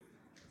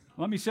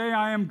Let me say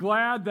I am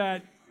glad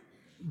that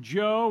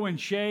Joe and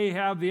Shay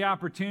have the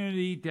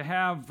opportunity to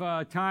have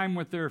time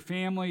with their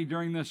family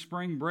during this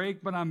spring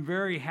break, but I'm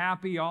very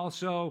happy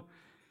also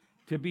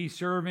to be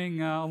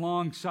serving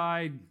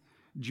alongside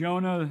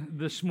Jonah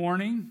this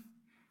morning.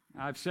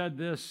 I've said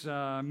this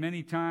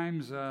many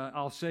times.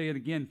 I'll say it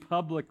again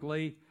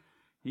publicly.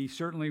 He's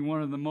certainly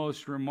one of the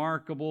most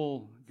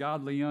remarkable,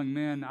 godly young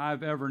men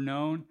I've ever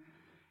known.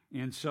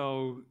 And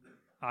so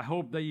I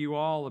hope that you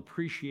all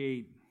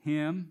appreciate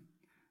him.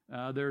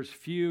 There's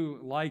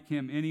few like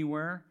him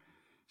anywhere.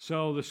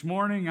 So this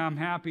morning I'm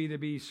happy to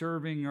be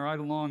serving right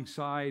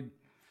alongside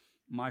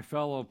my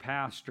fellow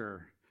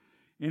pastor.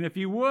 And if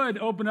you would,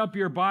 open up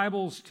your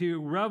Bibles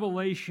to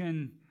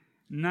Revelation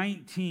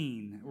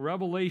 19.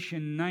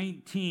 Revelation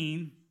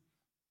 19.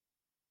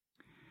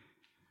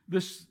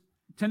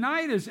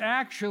 Tonight is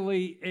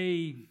actually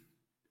a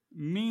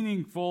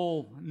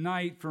meaningful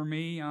night for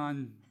me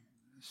on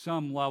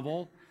some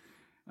level.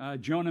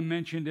 Jonah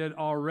mentioned it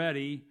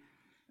already.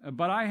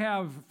 But I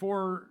have,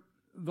 for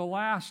the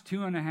last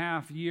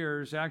 2.5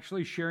 years,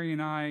 actually Sherry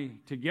and I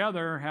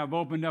together have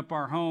opened up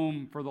our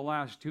home for the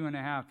last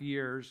 2.5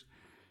 years.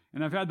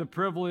 And I've had the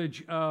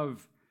privilege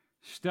of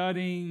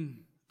studying,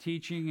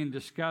 teaching, and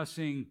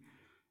discussing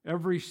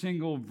every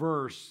single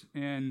verse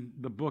in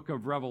the book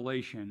of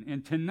Revelation.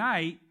 And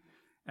tonight,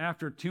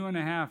 after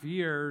 2.5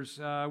 years,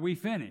 we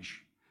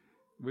finish.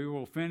 We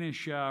will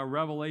finish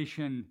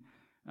Revelation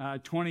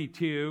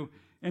 22.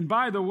 And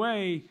by the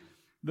way,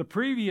 the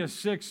previous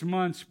 6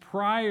 months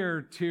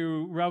prior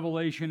to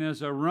Revelation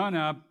as a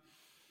run-up,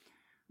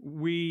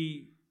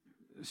 we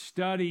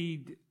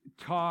studied,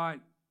 taught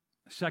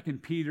 2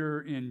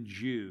 Peter and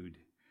Jude.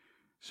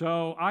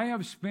 So I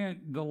have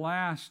spent the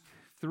last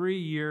 3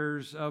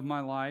 years of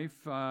my life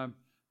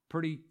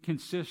pretty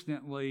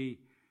consistently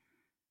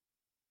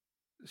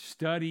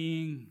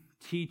studying,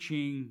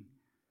 teaching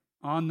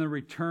on the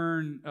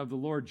return of the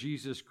Lord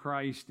Jesus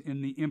Christ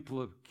and the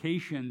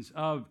implications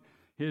of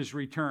his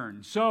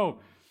return. So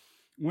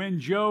when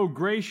Joe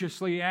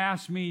graciously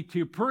asked me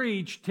to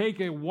preach, take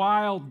a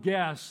wild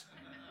guess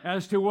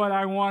as to what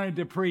I wanted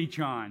to preach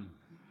on.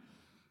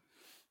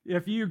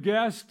 If you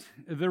guessed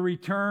the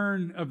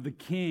return of the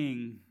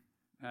King,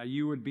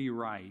 you would be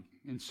right.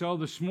 And so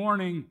this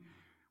morning,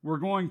 we're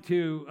going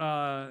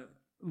to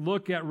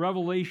look at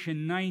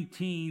Revelation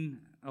 19,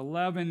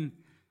 11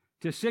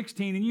 to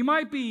 16. And you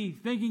might be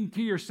thinking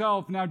to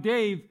yourself, now,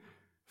 Dave,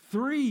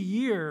 3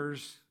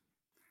 years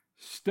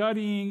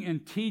studying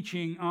and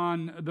teaching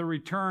on the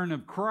return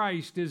of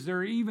Christ, is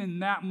there even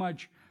that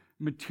much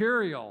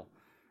material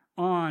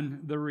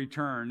on the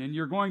return? And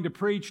you're going to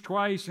preach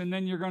twice, and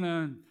then you're going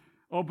to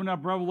open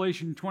up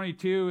Revelation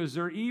 22. Is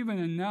there even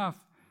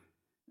enough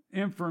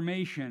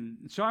information?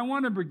 So I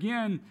want to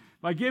begin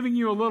by giving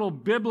you a little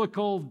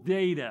biblical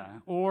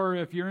data, or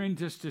if you're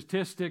into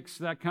statistics,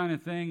 that kind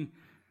of thing,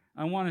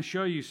 I want to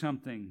show you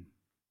something,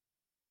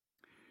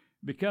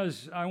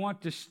 because I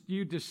want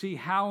you to see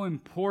how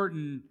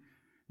important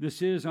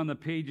this is on the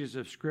pages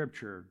of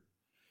Scripture.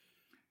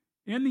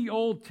 In the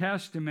Old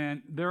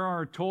Testament, there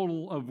are a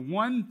total of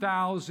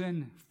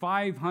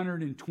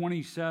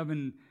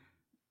 1,527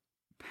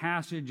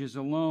 passages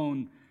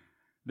alone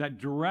that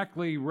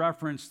directly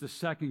reference the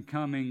second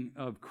coming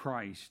of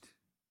Christ.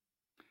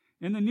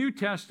 In the New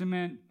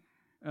Testament,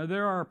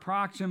 there are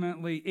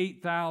approximately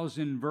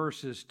 8,000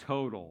 verses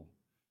total,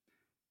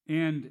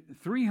 and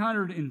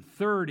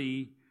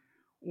 330,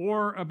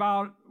 or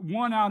about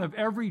 1 out of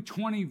every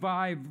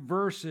 25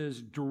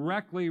 verses,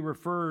 directly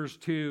refers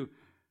to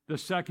the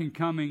second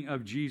coming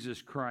of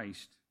Jesus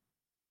Christ.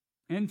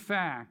 In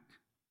fact,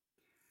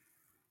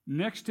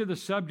 next to the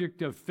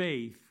subject of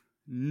faith,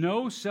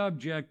 no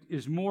subject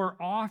is more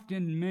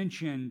often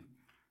mentioned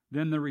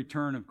than the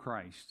return of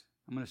Christ.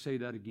 I'm going to say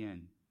that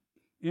again.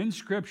 In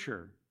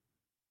Scripture,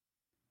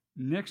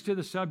 next to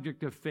the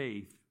subject of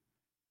faith,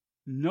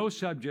 no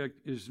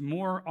subject is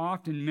more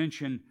often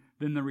mentioned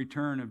than the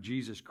return of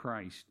Jesus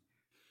Christ.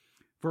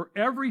 For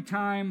every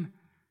time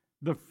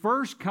the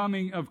first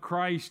coming of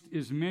Christ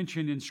is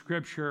mentioned in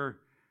Scripture,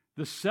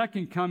 the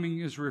second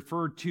coming is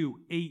referred to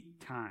 8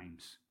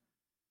 times.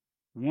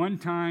 1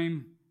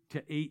 time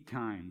to 8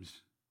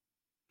 times.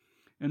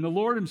 And the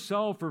Lord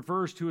himself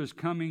refers to his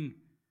coming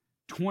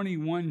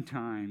 21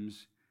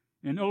 times.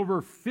 And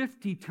over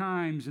 50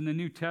 times in the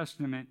New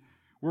Testament,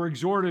 we're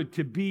exhorted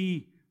to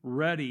be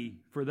ready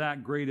for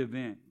that great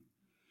event.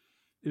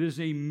 It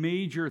is a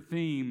major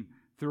theme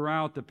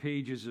throughout the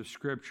pages of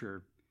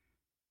Scripture.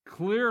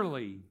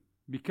 Clearly,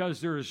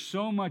 because there is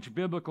so much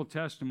biblical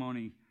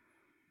testimony,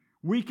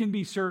 we can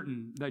be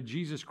certain that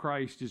Jesus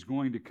Christ is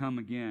going to come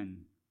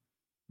again.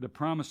 The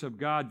promise of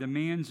God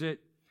demands it.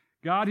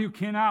 God, who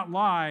cannot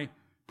lie,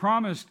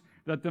 promised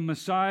that the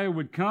Messiah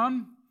would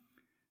come,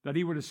 that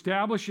he would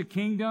establish a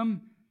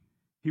kingdom,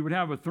 he would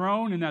have a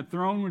throne, and that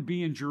throne would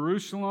be in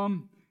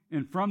Jerusalem,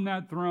 and from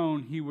that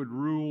throne he would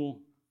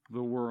rule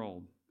the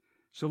world.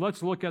 So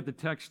let's look at the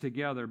text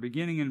together,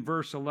 beginning in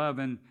verse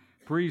 11.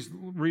 Please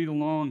read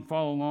along,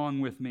 follow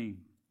along with me.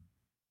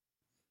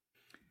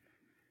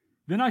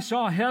 Then I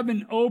saw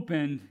heaven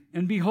opened,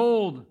 and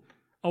behold,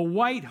 a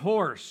white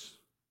horse.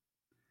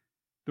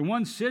 The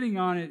one sitting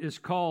on it is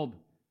called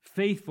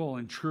Faithful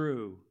and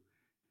True.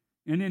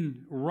 And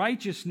in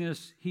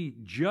righteousness he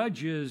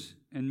judges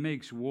and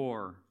makes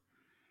war.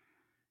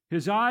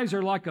 His eyes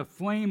are like a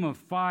flame of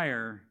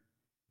fire,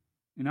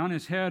 and on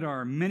his head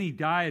are many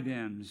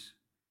diadems.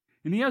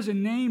 And he has a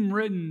name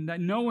written that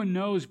no one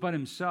knows but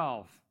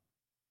himself.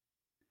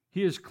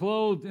 He is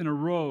clothed in a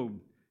robe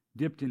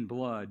dipped in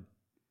blood.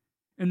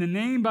 And the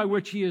name by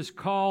which he is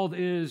called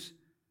is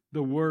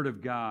the Word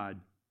of God.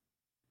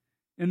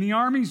 And the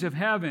armies of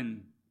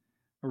heaven,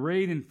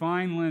 arrayed in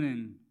fine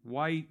linen,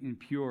 white and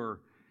pure,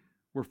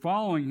 were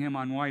following him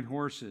on white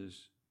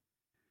horses.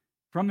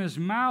 From his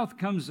mouth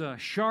comes a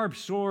sharp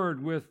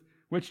sword with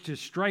which to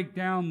strike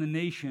down the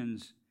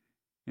nations,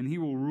 and he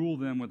will rule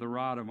them with a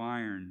rod of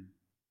iron.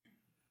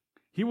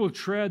 He will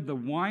tread the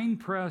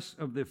winepress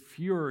of the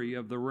fury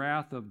of the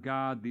wrath of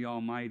God the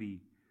Almighty.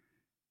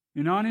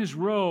 And on his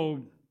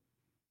robe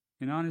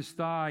and on his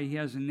thigh he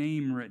has a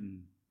name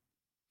written,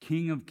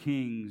 King of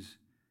Kings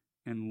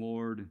and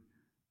Lord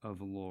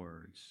of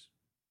Lords.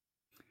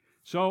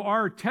 So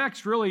our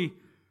text really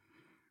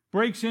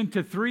breaks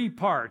into three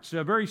parts.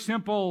 A very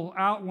simple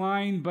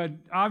outline, but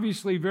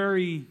obviously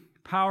very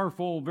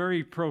powerful,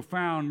 very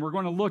profound. We're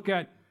going to look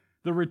at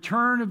the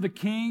return of the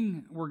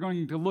king. We're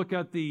going to look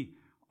at the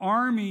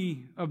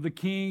army of the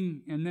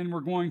king, and then we're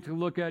going to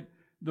look at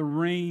the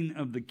reign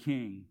of the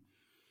king.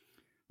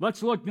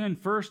 Let's look then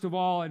first of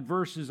all at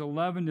verses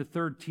 11 to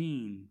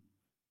 13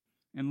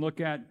 and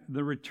look at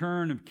the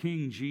return of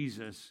King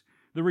Jesus,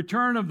 the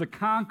return of the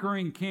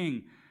conquering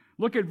king.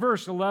 Look at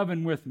verse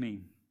 11 with me.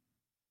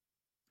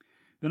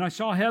 Then I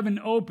saw heaven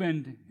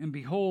opened, and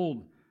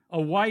behold, a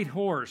white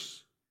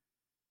horse.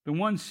 The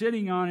one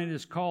sitting on it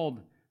is called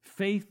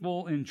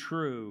Faithful and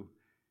True,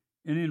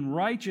 and in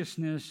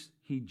righteousness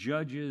he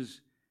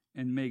judges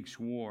and makes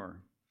war.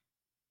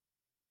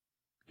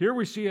 Here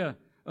we see a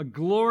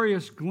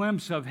glorious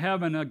glimpse of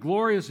heaven, a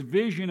glorious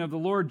vision of the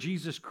Lord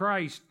Jesus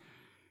Christ.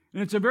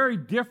 And it's a very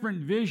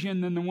different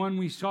vision than the one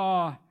we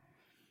saw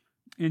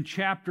in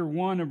chapter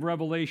 1 of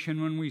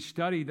Revelation when we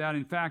studied that.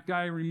 In fact,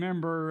 I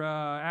remember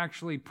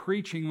actually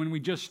preaching when we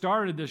just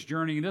started this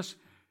journey. This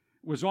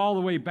was all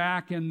the way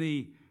back in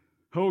the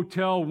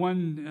Hotel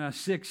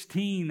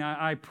 116.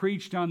 I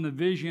preached on the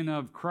vision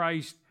of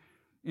Christ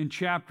in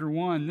chapter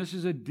 1. This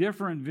is a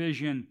different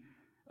vision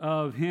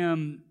of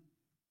him.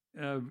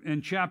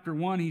 In chapter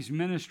 1, he's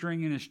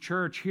ministering in his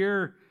church.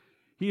 Here,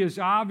 he is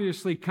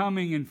obviously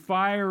coming in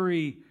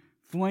fiery,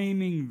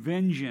 flaming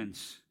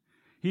vengeance.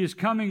 He is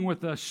coming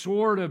with a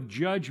sword of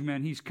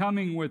judgment. He's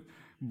coming with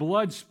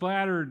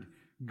blood-splattered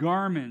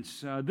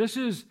garments. This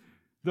is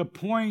the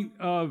point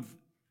of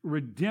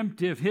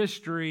redemptive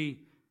history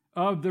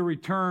of the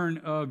return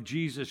of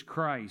Jesus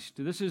Christ.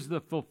 This is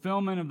the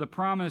fulfillment of the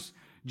promise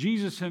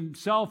Jesus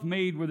himself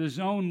made with his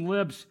own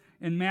lips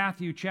in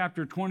Matthew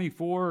chapter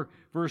 24,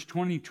 verse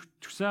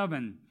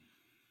 27.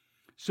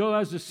 So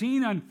as the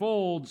scene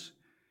unfolds,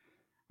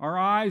 our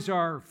eyes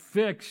are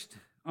fixed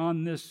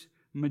on this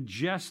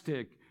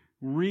majestic,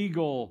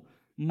 regal,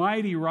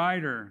 mighty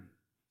rider.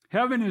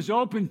 Heaven is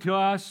open to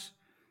us,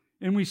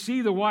 and we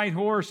see the white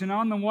horse, and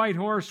on the white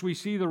horse we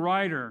see the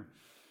rider.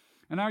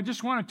 And I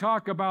just want to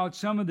talk about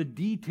some of the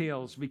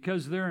details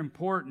because they're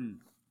important.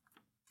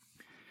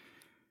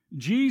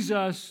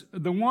 Jesus,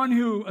 the one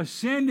who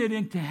ascended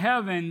into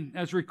heaven,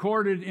 as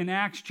recorded in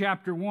Acts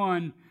chapter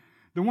 1,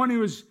 the one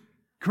who is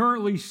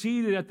currently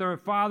seated at the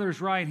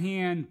Father's right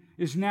hand,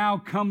 is now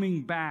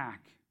coming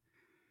back.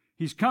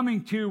 He's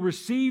coming to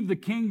receive the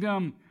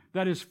kingdom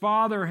that his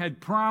Father had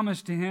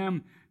promised to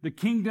him, the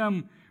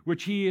kingdom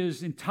which he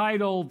is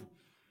entitled,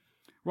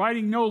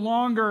 riding no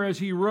longer as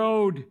he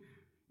rode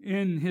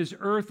in his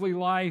earthly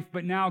life,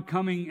 but now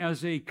coming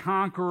as a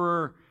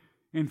conqueror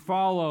and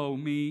follow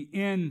me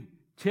in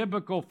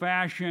typical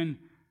fashion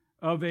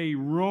of a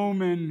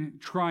Roman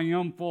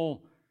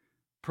triumphal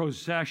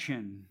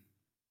procession.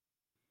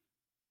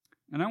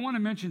 And I want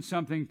to mention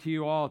something to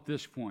you all at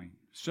this point.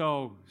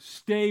 So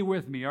stay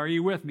with me. Are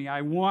you with me?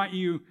 I want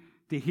you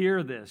to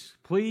hear this.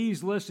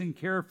 Please listen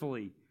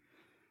carefully.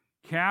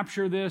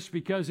 Capture this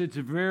because it's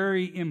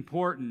very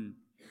important.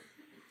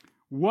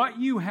 What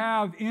you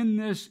have in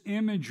this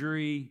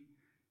imagery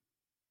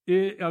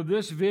of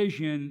this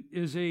vision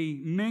is a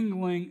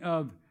mingling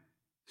of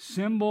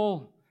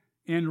symbol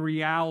and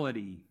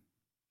reality.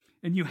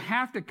 And you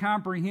have to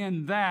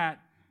comprehend that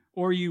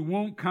or you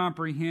won't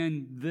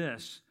comprehend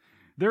this.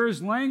 There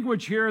is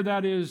language here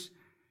that is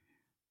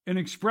an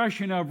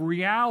expression of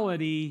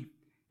reality,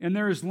 and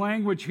there is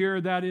language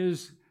here that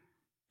is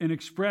an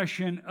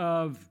expression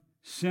of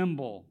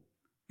symbol.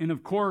 And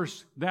of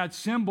course, that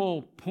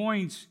symbol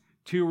points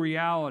to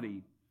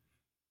reality.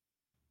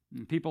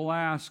 And people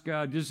ask,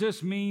 does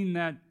this mean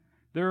that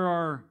there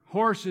are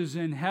horses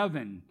in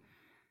heaven?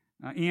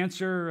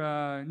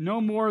 Answer,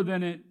 no more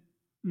than it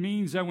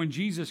means that when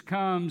Jesus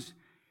comes,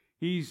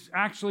 he's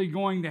actually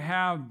going to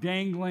have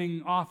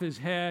dangling off his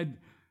head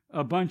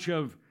a bunch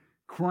of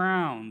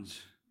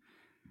crowns.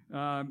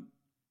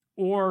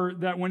 or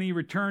that when he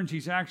returns,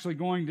 he's actually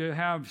going to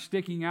have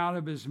sticking out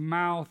of his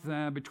mouth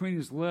between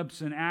his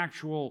lips an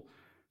actual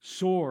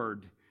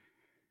sword.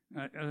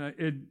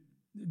 And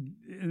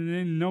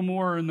then no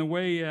more in the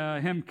way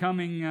him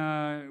coming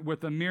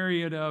with a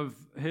myriad of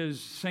his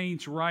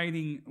saints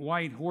riding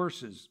white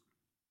horses.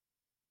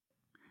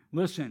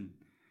 Listen,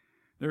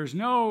 there's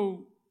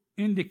no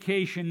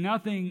indication,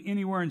 nothing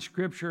anywhere in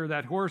Scripture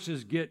that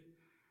horses get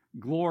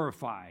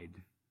glorified,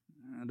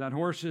 that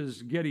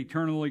horses get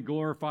eternally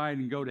glorified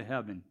and go to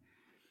heaven.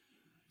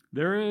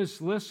 There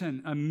is,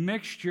 listen, a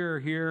mixture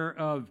here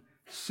of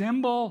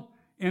symbol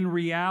and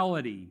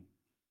reality.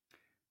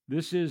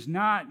 This is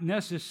not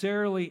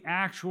necessarily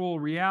actual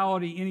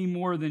reality any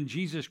more than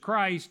Jesus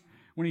Christ,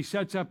 when he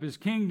sets up his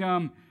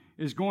kingdom,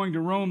 is going to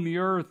roam the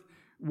earth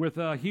with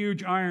a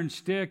huge iron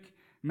stick,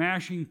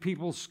 mashing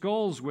people's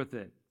skulls with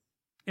it.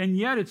 And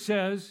yet it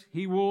says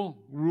he will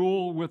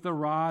rule with a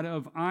rod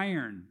of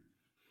iron.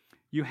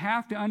 You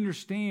have to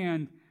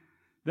understand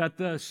that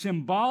the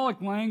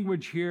symbolic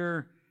language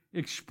here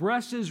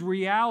expresses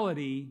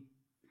reality,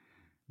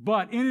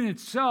 but in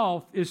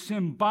itself is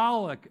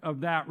symbolic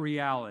of that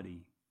reality.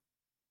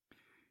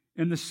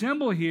 And the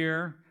symbol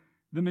here,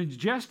 the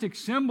majestic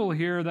symbol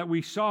here that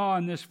we saw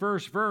in this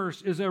first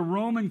verse, is a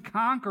Roman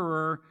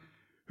conqueror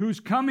who's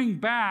coming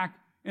back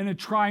in a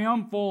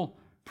triumphal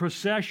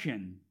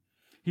procession.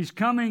 He's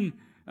coming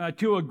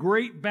to a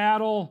great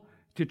battle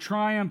to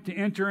triumph, to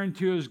enter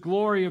into his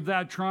glory of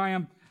that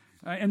triumph.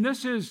 And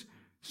this is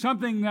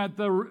something that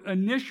the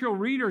initial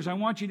readers, I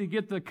want you to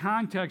get the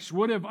context,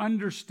 would have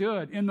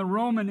understood. In the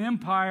Roman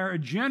Empire, a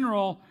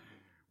general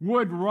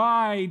would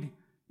ride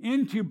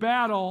into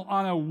battle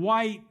on a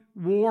white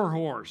war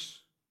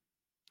horse.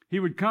 He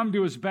would come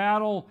to his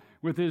battle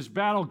with his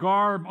battle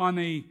garb on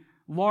a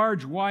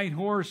large white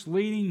horse,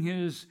 leading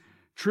his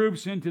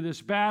troops into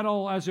this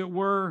battle, as it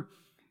were,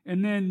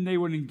 and then they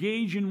would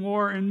engage in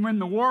war. And when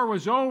the war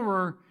was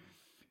over,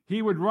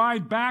 he would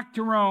ride back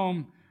to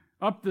Rome,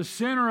 up the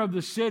center of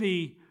the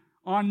city,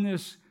 on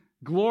this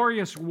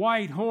glorious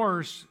white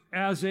horse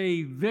as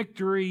a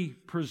victory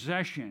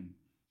procession.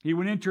 He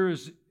would enter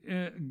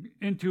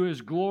into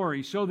his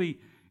glory. So the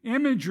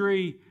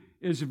imagery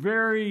is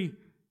very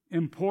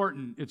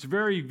important. It's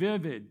very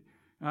vivid.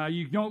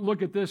 You don't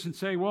look at this and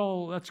say,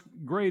 well, that's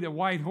great, a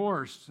white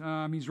horse.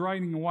 He's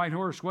riding a white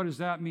horse. What does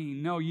that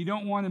mean? No, you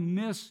don't want to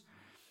miss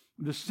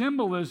the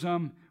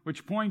symbolism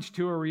which points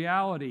to a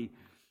reality.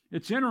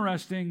 It's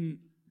interesting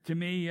to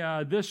me,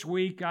 this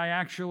week I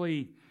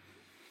actually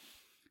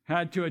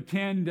had to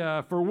attend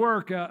for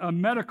work a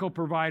medical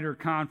provider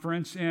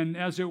conference, and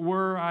as it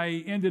were,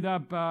 I ended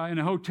up in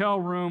a hotel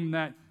room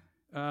that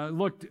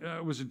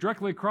was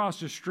directly across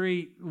the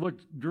street,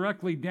 looked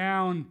directly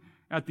down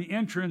at the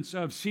entrance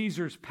of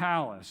Caesar's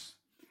Palace.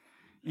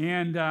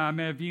 And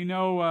if you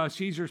know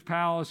Caesar's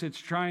Palace,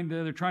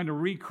 they're trying to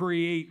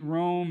recreate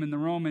Rome and the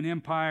Roman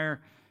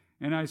Empire.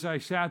 And as I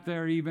sat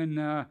there even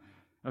a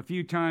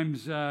few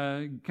times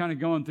kind of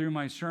going through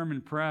my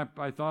sermon prep,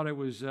 I thought it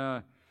was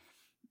a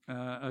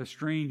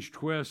strange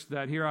twist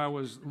that here I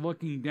was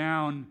looking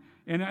down,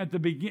 and at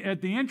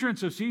the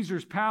entrance of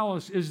Caesar's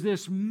Palace is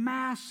this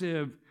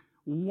massive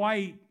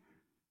white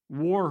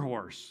war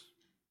horse.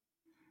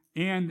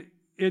 And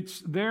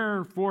it's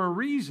there for a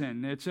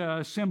reason. It's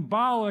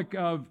symbolic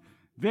of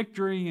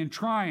victory and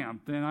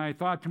triumph. And I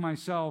thought to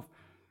myself,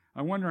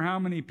 I wonder how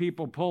many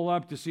people pull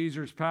up to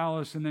Caesar's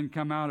Palace and then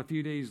come out a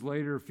few days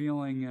later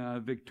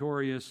feeling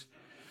victorious,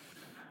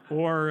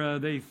 or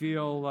they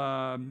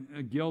feel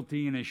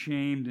guilty and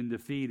ashamed and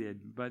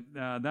defeated. But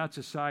that's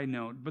a side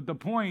note. But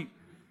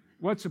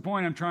what's the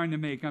point I'm trying to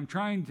make? I'm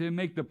trying to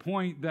make the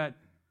point that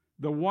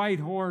the white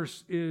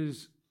horse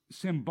is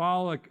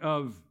symbolic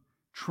of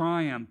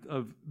triumph,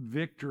 of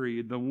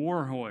victory, the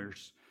war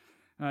horse.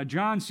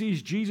 John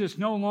sees Jesus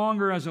no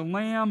longer as a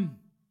lamb,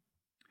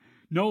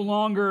 no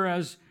longer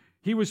as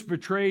he was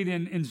portrayed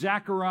in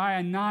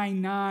Zechariah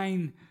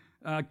 9:9,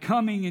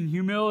 coming in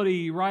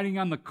humility, riding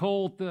on the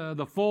colt,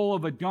 the foal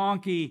of a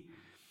donkey.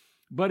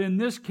 But in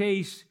this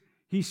case,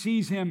 he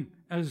sees him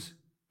as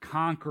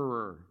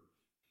conqueror.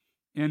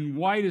 And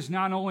white is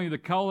not only the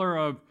color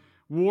of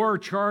war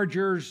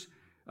chargers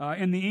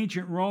in the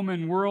ancient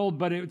Roman world,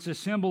 but it's a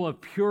symbol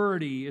of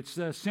purity. It's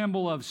a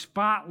symbol of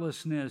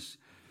spotlessness,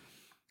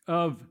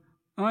 of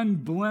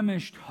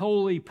unblemished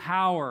holy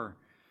power.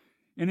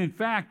 And in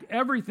fact,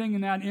 everything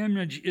in that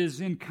image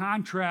is in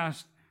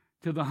contrast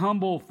to the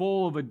humble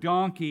foal of a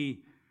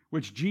donkey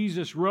which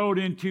Jesus rode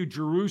into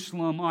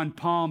Jerusalem on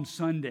Palm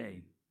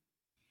Sunday.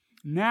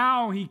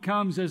 Now he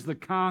comes as the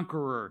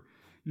conqueror.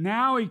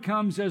 Now he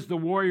comes as the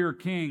warrior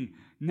king.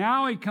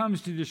 Now he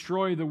comes to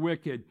destroy the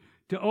wicked,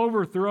 to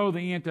overthrow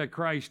the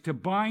Antichrist, to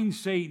bind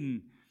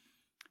Satan,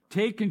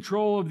 take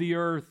control of the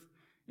earth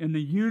and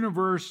the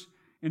universe,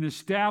 and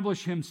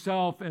establish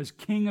himself as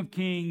King of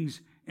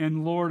Kings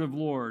and Lord of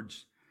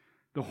Lords.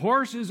 The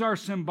horses are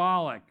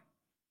symbolic.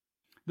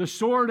 The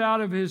sword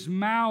out of his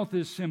mouth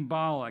is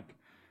symbolic.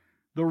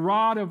 The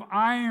rod of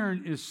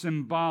iron is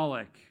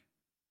symbolic.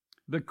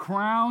 The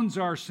crowns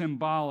are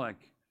symbolic.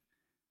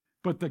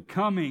 but the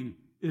coming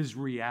is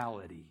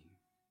reality.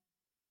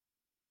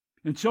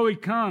 And so he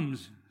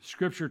comes,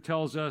 Scripture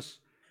tells us,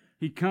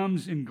 he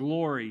comes in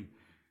glory.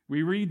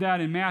 We read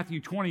that in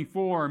Matthew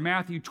 24,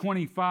 Matthew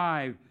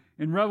 25.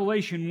 In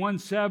Revelation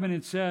 1:7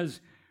 it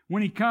says,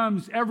 when he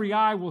comes, every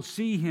eye will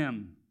see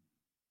him.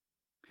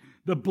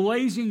 The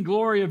blazing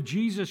glory of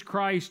Jesus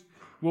Christ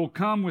will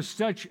come with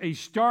such a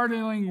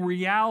startling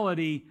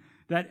reality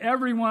that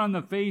everyone on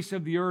the face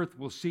of the earth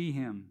will see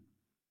him.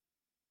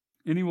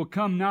 And he will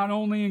come not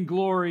only in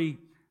glory,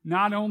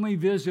 not only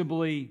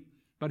visibly,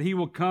 but he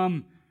will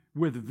come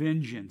with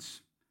vengeance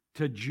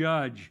to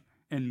judge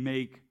and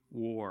make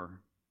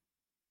war.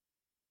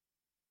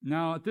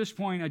 Now, at this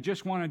point, I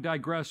just want to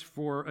digress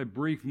for a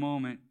brief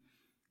moment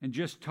and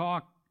just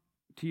talk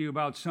to you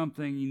about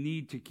something you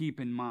need to keep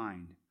in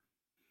mind,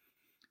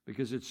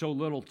 because it's so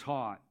little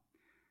taught.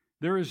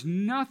 There is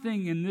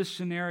nothing in this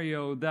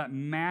scenario that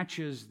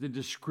matches the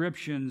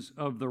descriptions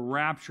of the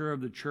rapture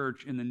of the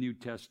church in the New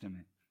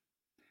Testament.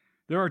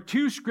 There are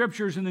two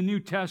scriptures in the New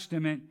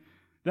Testament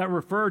that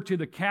refer to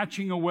the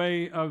catching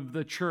away of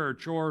the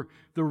church, or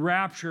the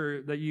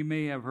rapture that you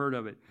may have heard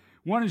of it.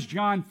 One is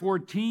John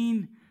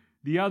 14,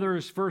 the other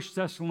is 1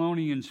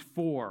 Thessalonians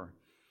 4.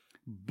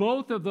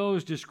 Both of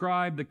those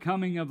describe the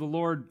coming of the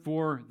Lord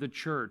for the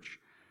church,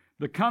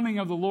 the coming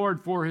of the Lord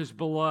for his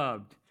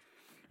beloved.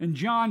 In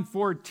John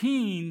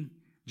 14,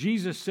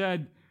 Jesus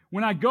said,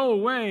 when I go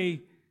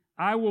away,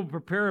 I will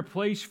prepare a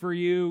place for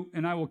you,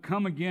 and I will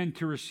come again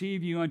to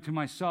receive you unto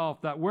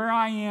myself, that where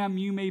I am,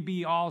 you may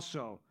be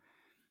also.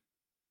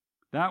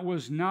 That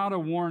was not a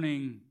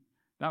warning,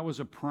 that was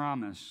a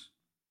promise.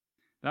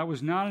 That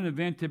was not an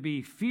event to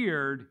be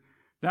feared,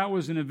 that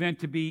was an event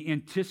to be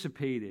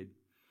anticipated.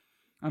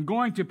 I'm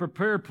going to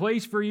prepare a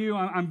place for you.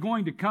 I'm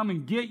going to come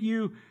and get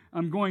you.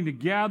 I'm going to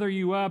gather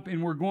you up,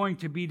 and we're going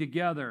to be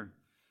together.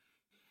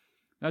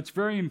 That's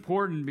very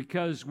important,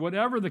 because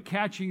whatever the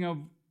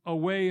catching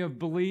away of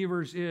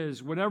believers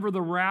is, whatever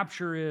the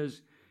rapture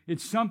is,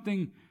 it's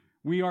something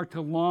we are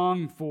to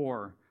long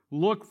for,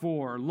 look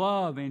for,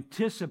 love,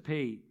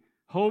 anticipate,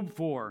 hope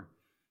for,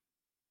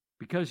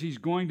 because he's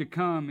going to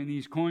come, and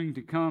he's going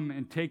to come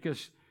and take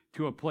us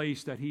to a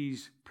place that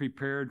he's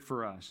prepared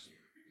for us.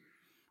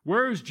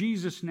 Where is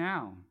Jesus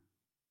now?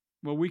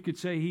 Well, we could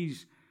say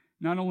he's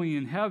not only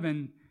in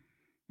heaven,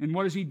 and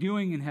what is he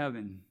doing in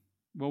heaven?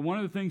 Well, one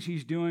of the things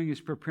he's doing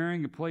is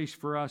preparing a place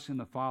for us in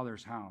the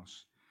Father's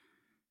house.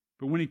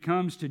 But when he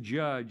comes to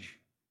judge,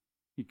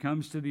 he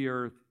comes to the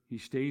earth, he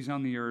stays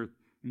on the earth,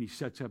 and he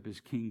sets up his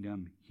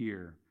kingdom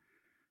here.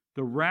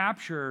 The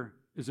rapture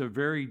is a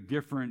very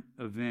different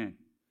event.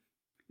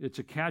 It's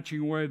a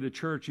catching away of the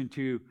church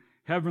into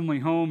heavenly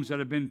homes that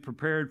have been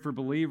prepared for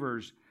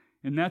believers.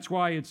 And that's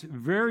why it's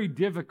very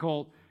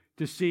difficult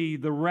to see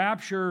the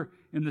rapture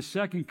and the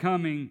second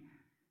coming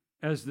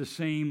as the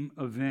same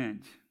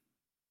event.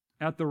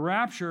 At the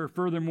rapture,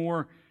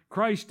 furthermore,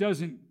 Christ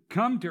doesn't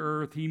come to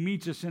earth, he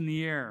meets us in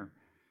the air.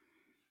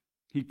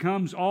 He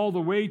comes all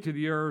the way to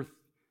the earth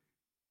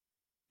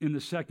in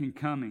the second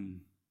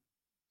coming,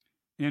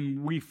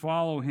 and we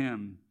follow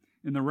him.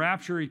 In the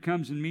rapture, he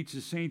comes and meets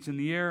the saints in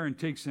the air and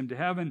takes them to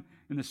heaven.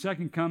 In the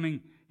second coming,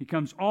 he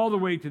comes all the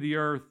way to the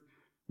earth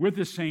with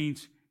the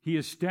saints. He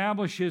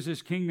establishes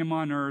his kingdom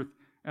on earth.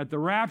 At the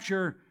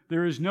rapture,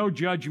 there is no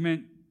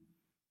judgment.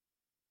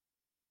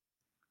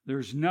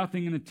 There's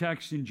nothing in the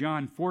text in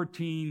John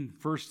 14,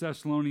 1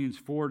 Thessalonians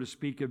 4 to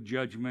speak of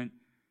judgment.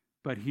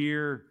 But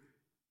here,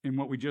 in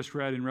what we just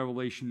read in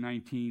Revelation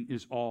 19,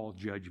 is all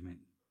judgment.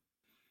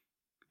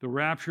 The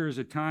rapture is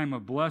a time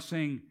of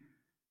blessing.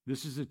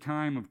 This is a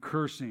time of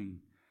cursing.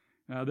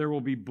 There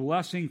will be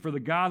blessing for the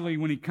godly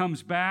when he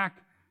comes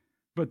back,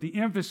 but the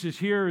emphasis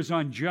here is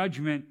on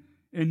judgment,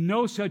 and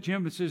no such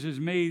emphasis is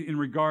made in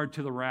regard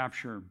to the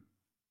rapture.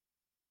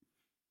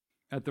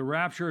 At the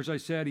rapture, as I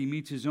said, he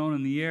meets his own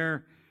in the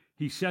air.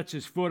 He sets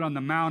his foot on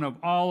the Mount of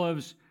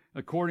Olives,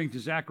 according to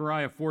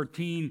Zechariah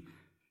 14.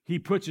 He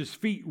puts his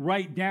feet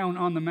right down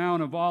on the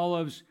Mount of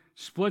Olives,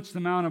 splits the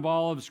Mount of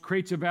Olives,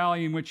 creates a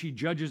valley in which he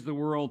judges the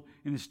world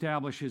and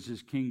establishes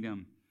his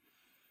kingdom.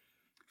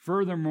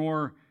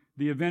 Furthermore,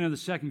 the event of the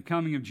second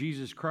coming of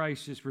Jesus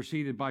Christ is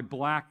preceded by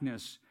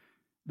blackness,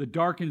 the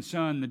darkened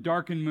sun, the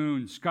darkened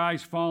moon,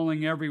 skies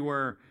falling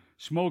everywhere,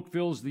 smoke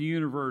fills the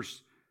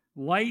universe.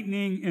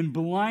 Lightning and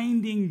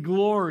blinding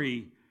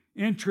glory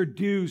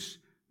introduce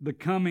the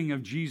coming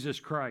of Jesus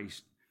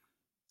Christ.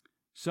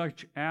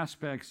 Such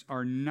aspects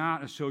are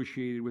not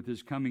associated with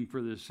his coming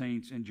for the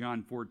saints in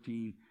John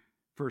 14,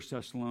 1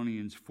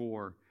 Thessalonians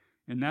 4.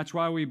 And that's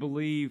why we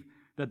believe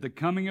that the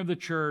coming of the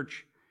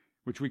church,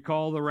 which we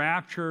call the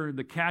rapture,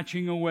 the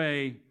catching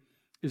away,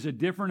 is a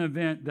different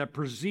event that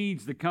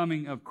precedes the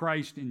coming of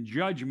Christ in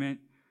judgment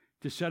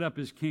to set up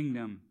his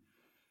kingdom.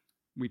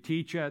 We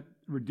teach at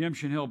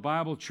Redemption Hill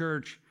Bible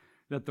Church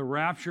that the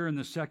rapture and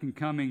the second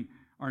coming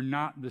are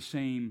not the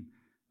same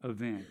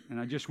event. And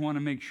I just want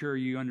to make sure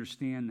you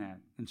understand that.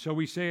 And so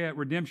we say at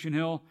Redemption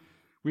Hill,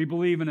 we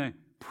believe in a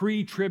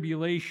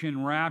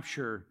pre-tribulation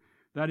rapture.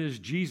 That is,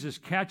 Jesus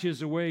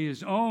catches away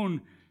his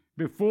own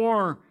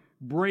before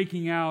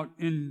breaking out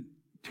in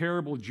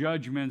terrible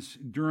judgments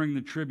during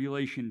the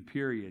tribulation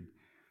period,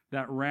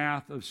 that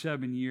wrath of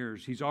 7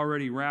 years. He's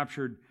already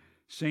raptured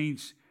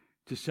saints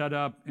to set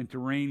up and to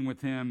reign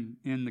with him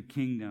in the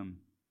kingdom.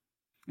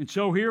 And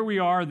so here we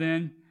are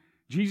then.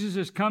 Jesus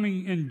is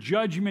coming in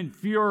judgment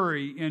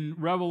fury in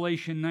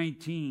Revelation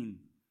 19.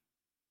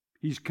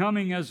 He's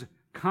coming as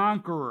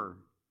conqueror.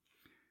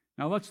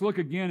 Now let's look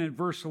again at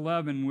verse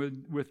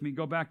 11 with me.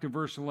 Go back to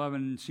verse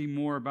 11 and see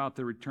more about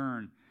the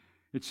return.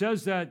 It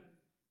says that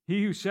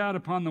he who sat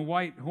upon the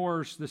white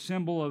horse, the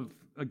symbol of,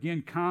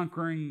 again,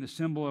 conquering, the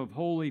symbol of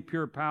holy,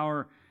 pure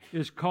power,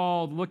 is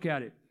called, look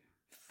at it,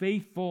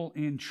 faithful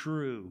and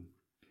true.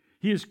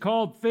 He is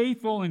called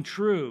faithful and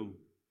true.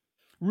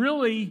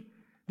 Really,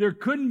 there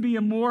couldn't be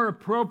a more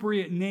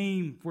appropriate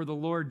name for the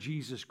Lord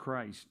Jesus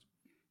Christ.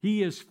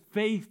 He is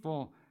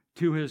faithful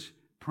to his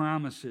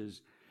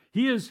promises.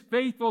 He is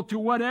faithful to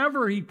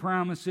whatever he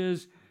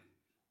promises,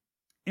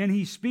 and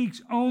he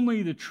speaks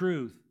only the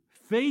truth.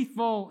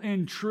 Faithful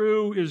and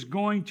true is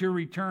going to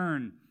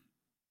return.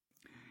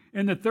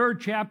 In the 3rd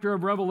chapter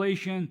of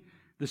Revelation,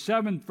 the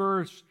 7th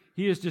verse,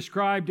 he is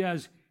described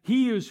as,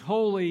 he is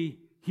holy,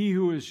 he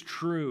who is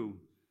true.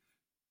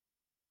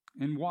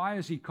 And why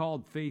is he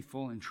called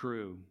faithful and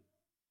true?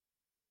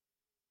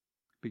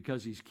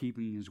 Because he's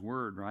keeping his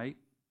word, right?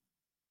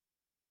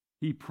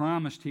 He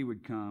promised he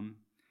would come.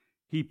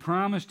 He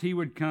promised he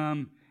would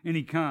come, and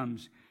he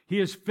comes. He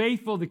is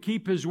faithful to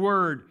keep his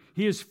word.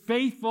 He is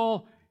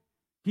faithful.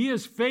 He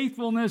is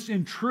faithfulness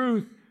and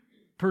truth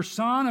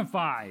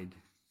personified.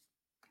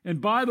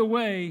 And by the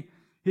way,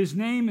 his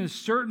name is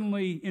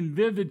certainly in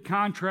vivid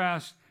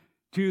contrast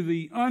to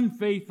the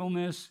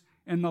unfaithfulness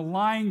and the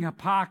lying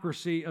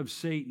hypocrisy of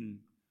Satan.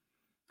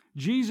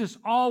 Jesus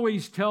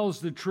always tells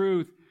the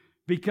truth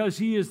because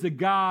he is the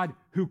God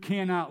who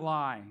cannot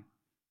lie.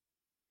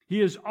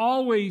 He is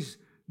always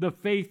the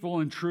faithful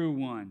and true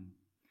one.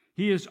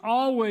 He is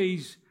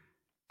always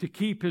to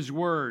keep his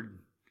word.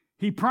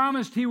 He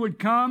promised he would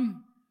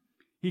come.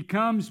 He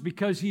comes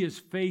because he is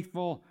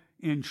faithful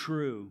and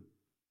true.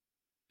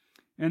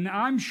 And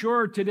I'm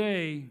sure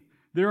today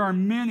there are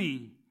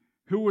many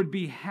who would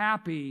be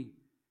happy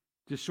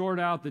to sort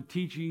out the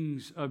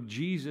teachings of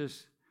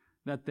Jesus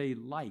that they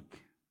like,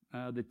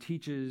 the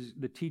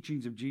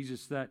teachings of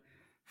Jesus that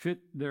fit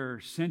their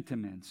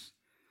sentiments.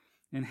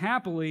 And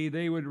happily,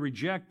 they would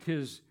reject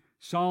his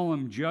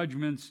solemn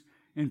judgments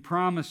and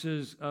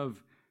promises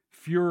of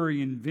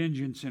fury and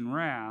vengeance and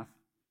wrath.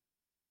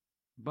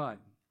 But,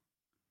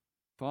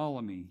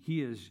 follow me,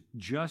 he is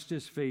just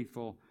as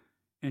faithful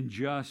and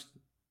just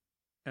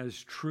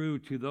as true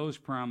to those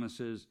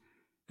promises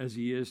as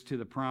he is to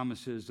the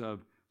promises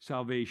of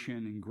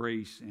salvation and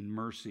grace and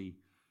mercy.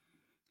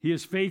 He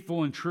is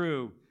faithful and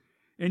true.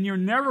 And you're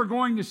never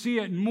going to see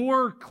it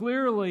more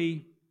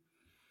clearly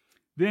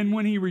than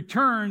when he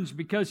returns,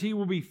 because he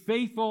will be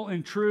faithful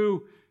and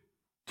true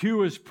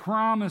to his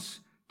promise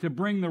to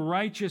bring the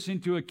righteous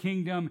into a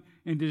kingdom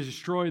and to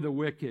destroy the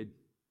wicked.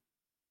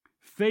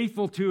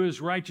 Faithful to his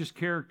righteous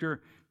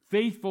character,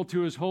 faithful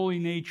to his holy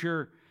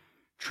nature,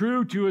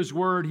 true to his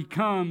word. He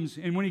comes,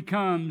 and when he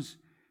comes,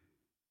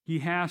 he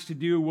has to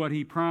do what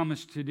he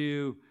promised to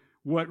do,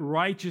 what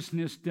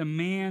righteousness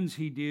demands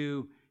he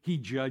do. He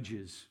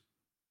judges.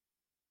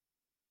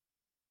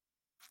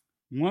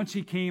 Once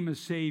he came as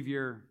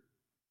Savior,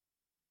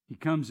 he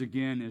comes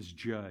again as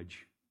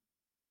judge.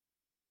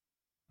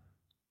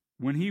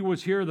 When he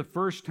was here the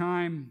first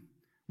time,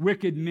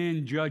 wicked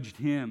men judged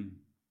him.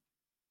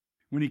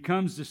 When he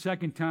comes the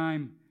second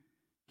time,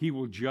 he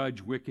will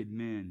judge wicked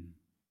men.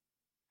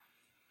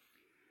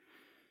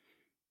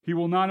 He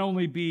will not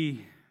only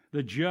be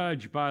the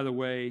judge, by the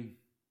way,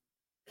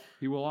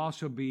 he will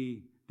also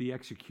be the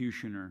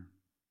executioner.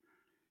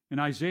 In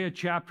Isaiah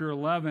chapter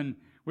 11,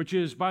 which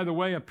is, by the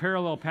way, a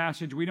parallel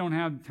passage, we don't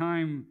have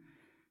time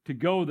to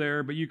go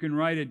there, but you can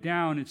write it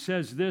down. It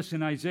says this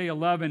in Isaiah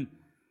 11,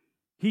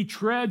 he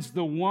treads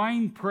the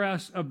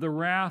winepress of the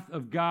wrath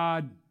of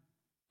God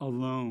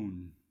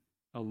alone.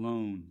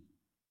 Alone.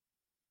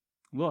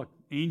 Look,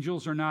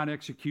 angels are not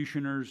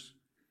executioners.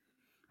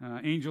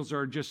 Angels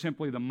are just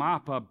simply the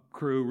mop-up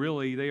crew,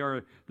 really. They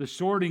are the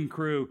sorting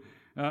crew,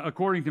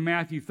 according to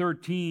Matthew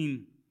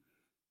 13.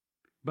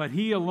 But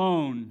he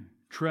alone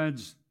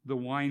treads the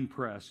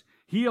winepress.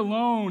 He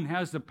alone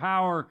has the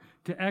power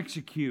to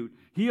execute.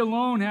 He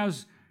alone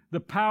has the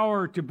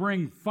power to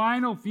bring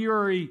final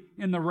fury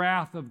in the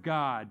wrath of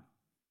God.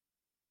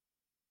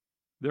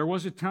 There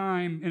was a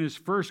time in his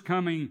first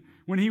coming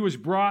when he was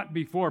brought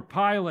before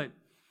Pilate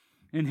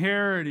and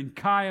Herod and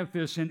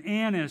Caiaphas and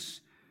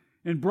Annas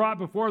and brought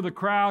before the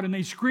crowd, and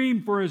they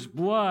screamed for his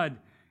blood,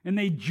 and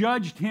they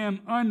judged him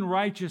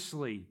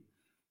unrighteously.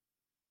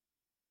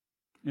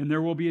 And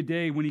there will be a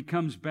day when he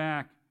comes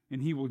back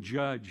and he will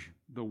judge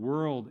the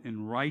world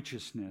in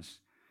righteousness.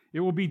 It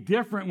will be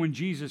different when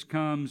Jesus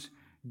comes,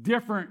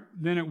 different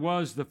than it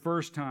was the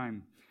first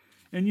time.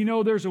 And you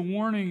know, there's a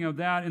warning of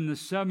that in the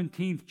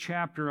 17th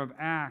chapter of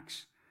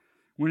Acts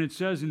when it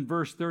says in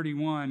verse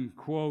 31,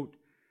 quote,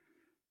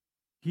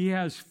 He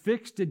has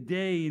fixed a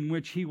day in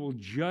which he will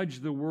judge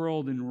the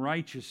world in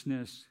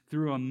righteousness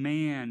through a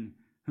man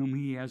whom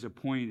he has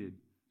appointed.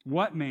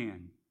 What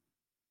man?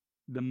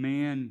 The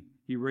man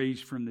he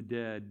raised from the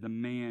dead, the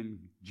man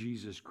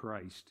Jesus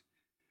Christ.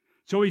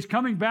 So he's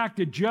coming back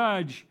to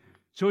judge.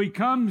 So he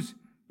comes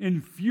in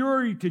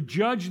fury to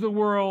judge the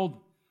world.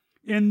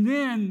 And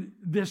then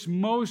this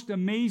most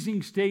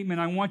amazing statement,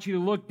 I want you to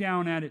look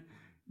down at it,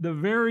 the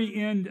very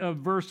end of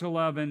verse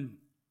 11,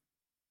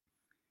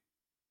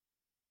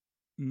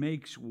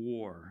 makes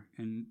war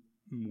and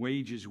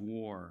wages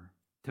war,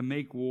 to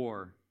make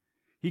war.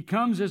 He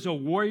comes as a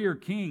warrior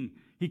king.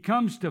 He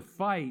comes to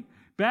fight.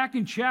 Back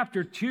in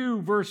chapter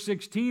 2, verse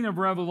 16 of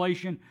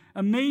Revelation,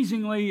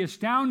 amazingly,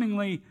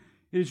 astoundingly,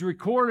 it is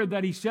recorded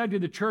that he said to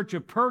the church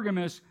of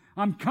Pergamos,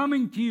 I'm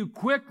coming to you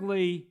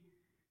quickly,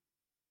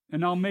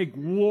 and I'll make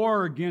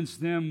war against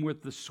them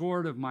with the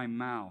sword of my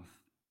mouth.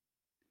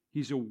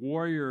 He's a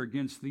warrior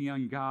against the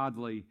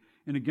ungodly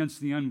and against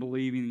the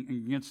unbelieving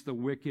and against the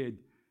wicked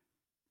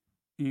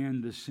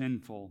and the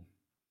sinful.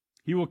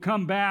 He will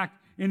come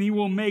back and he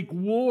will make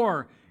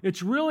war.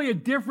 It's really a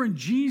different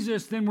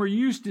Jesus than we're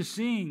used to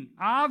seeing,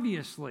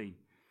 obviously.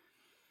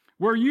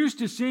 We're used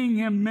to seeing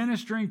him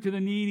ministering to the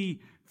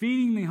needy,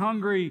 feeding the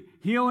hungry,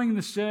 healing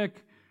the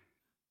sick,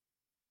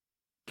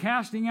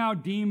 casting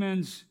out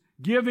demons,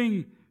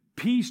 giving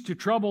peace to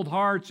troubled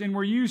hearts, and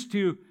we're used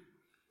to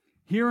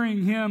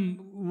hearing him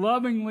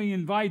lovingly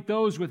invite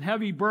those with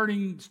heavy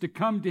burdens to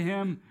come to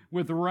him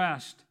with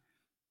rest.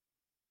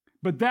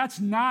 But that's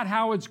not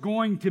how it's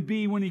going to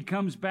be when he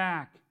comes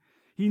back.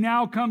 He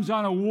now comes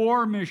on a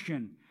war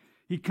mission.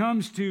 He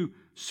comes to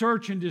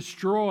search and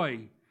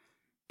destroy.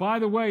 By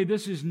the way,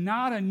 this is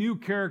not a new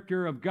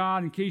character of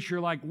God, in case you're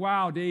like,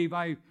 wow, Dave,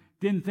 I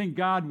didn't think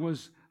God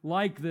was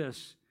like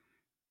this.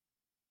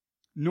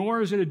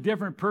 Nor is it a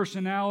different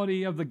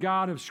personality of the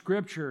God of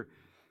Scripture.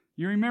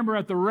 You remember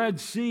at the Red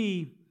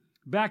Sea,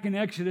 back in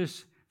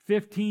Exodus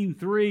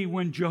 15:3,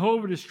 when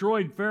Jehovah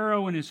destroyed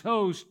Pharaoh and his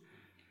host,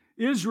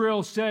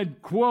 Israel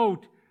said,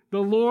 quote, the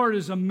Lord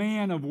is a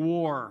man of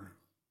war.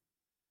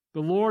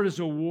 The Lord is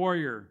a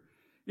warrior.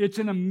 It's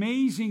an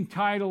amazing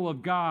title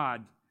of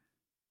God,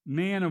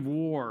 man of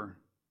war.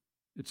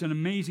 It's an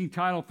amazing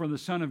title for the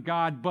Son of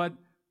God, but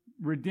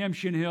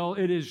Redemption Hill,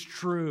 it is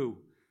true.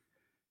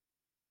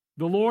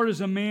 The Lord is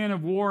a man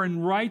of war.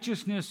 In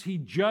righteousness he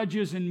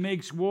judges and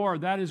makes war.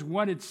 That is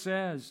what it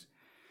says.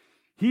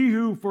 He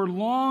who for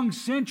long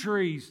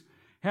centuries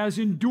has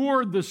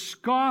endured the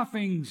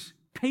scoffings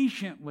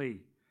patiently,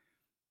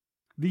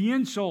 the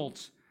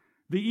insults,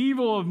 the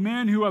evil of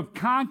men who have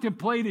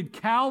contemplated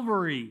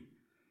Calvary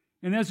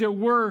and, as it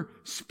were,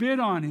 spit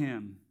on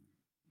him,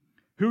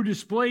 who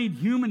displayed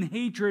human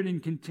hatred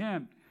and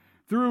contempt,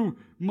 through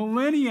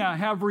millennia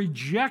have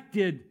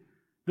rejected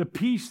the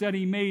peace that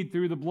he made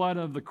through the blood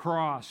of the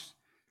cross.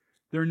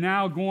 They're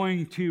now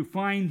going to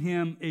find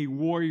him a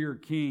warrior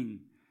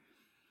king.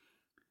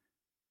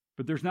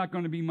 But there's not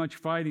going to be much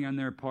fighting on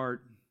their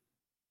part.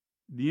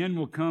 The end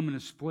will come in a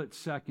split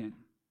second.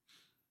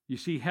 You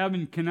see,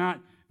 heaven cannot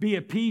be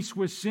at peace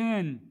with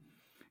sin.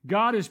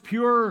 God is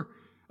pure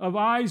of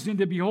eyes and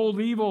to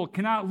behold evil,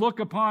 cannot look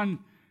upon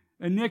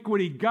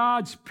iniquity.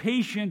 God's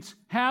patience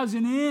has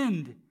an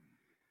end.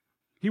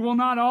 He will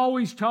not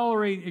always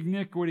tolerate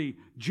iniquity.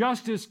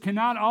 Justice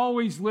cannot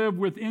always live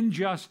with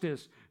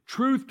injustice.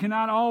 Truth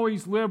cannot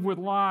always live with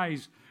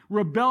lies.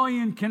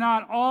 Rebellion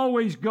cannot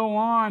always go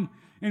on.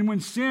 And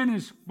when sin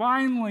is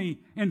finally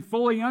and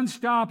fully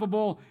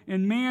unstoppable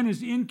and man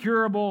is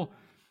incurable,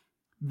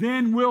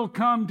 then will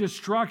come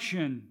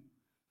destruction.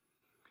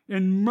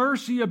 And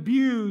mercy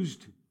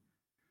abused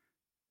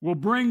will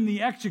bring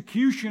the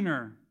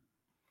executioner.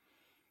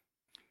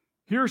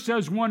 Here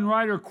says one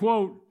writer,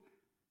 quote,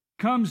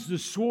 comes the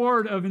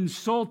sword of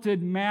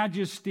insulted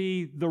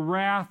majesty, the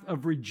wrath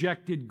of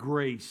rejected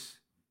grace.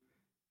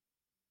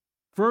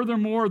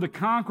 Furthermore, the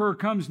conqueror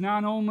comes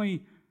not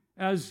only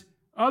as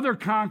other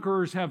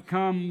conquerors have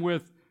come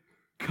with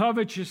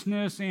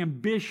covetousness,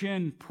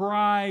 ambition,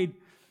 pride,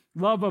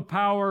 love of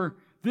power.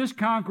 This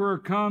conqueror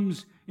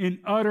comes in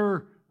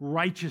utter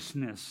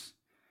righteousness,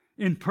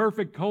 in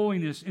perfect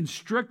holiness, in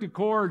strict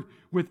accord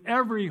with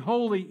every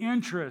holy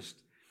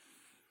interest.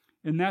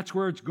 And that's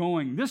where it's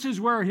going. This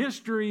is where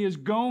history is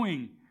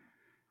going.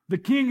 The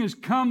king is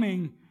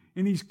coming,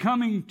 and he's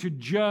coming to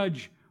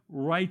judge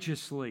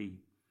righteously.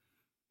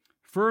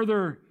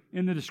 Further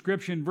in the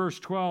description, verse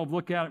 12,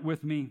 look at it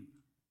with me.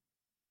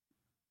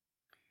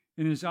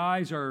 And his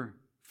eyes are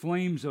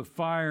flames of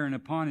fire, and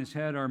upon his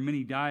head are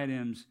many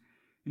diadems,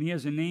 and he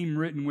has a name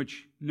written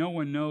which no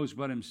one knows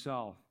but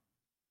himself.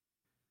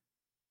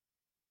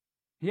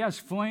 He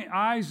has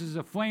eyes as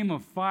a flame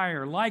of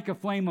fire, like a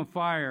flame of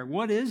fire.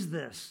 What is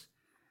this?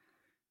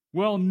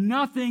 Well,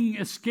 nothing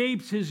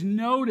escapes his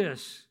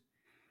notice.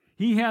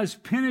 He has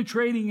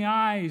penetrating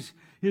eyes.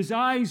 His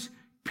eyes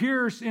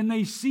pierce, and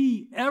they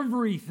see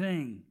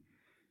everything.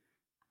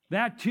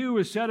 That too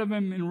is said of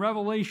him in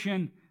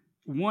Revelation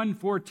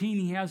 1:14.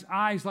 He has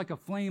eyes like a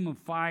flame of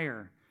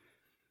fire.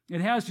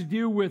 It has to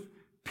do with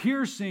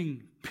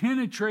piercing,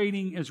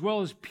 penetrating, as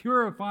well as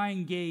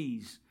purifying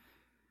gaze.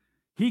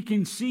 He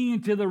can see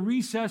into the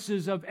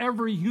recesses of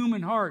every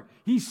human heart.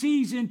 He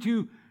sees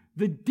into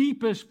the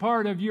deepest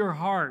part of your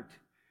heart.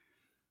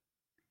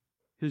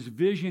 His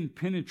vision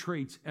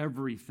penetrates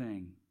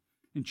everything.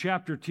 In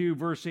chapter 2,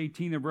 verse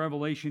 18 of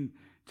Revelation,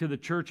 to the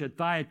church at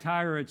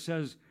Thyatira, it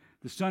says,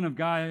 the Son of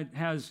God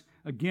has,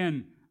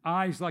 again,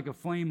 eyes like a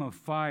flame of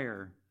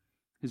fire.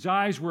 His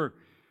eyes were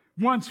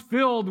once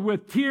filled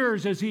with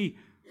tears as he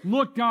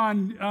looked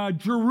on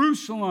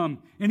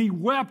Jerusalem, and he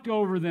wept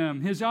over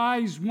them. His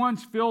eyes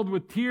once filled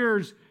with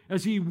tears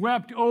as he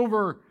wept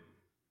over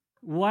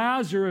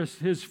Lazarus,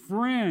 his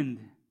friend.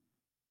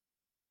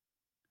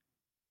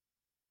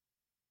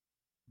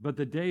 But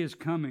the day is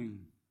coming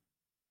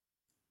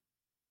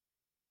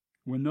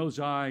when those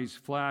eyes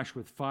flash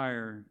with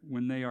fire,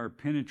 when they are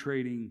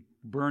penetrating,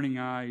 burning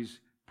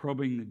eyes,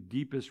 probing the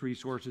deepest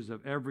resources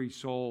of every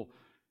soul,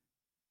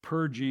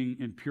 purging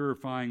and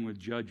purifying with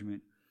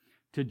judgment.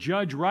 To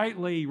judge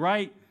rightly,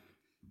 right,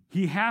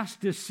 he has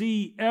to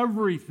see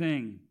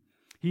everything.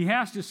 He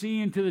has to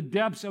see into the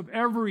depths of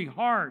every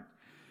heart.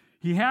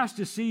 He has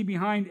to see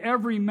behind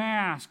every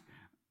mask,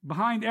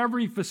 behind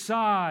every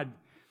facade.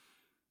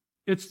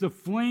 It's the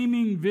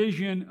flaming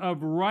vision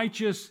of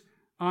righteous,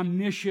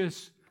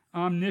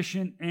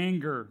 omniscient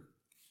anger.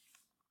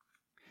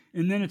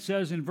 And then it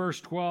says in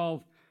verse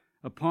 12,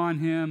 upon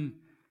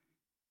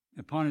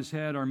his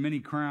head are many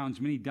crowns,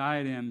 many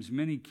diadems,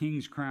 many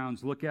king's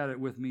crowns. Look at it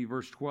with me,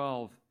 verse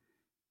 12.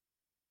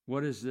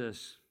 What is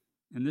this?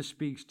 And this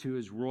speaks to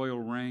his royal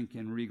rank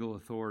and regal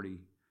authority.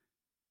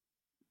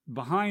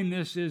 Behind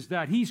this is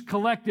that he's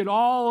collected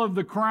all of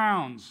the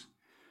crowns,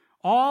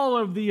 all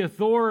of the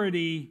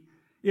authority.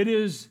 It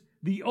is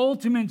the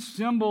ultimate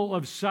symbol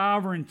of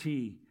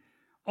sovereignty.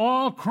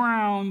 All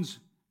crowns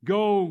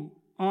go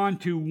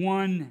onto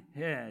one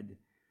head.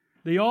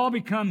 They all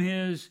become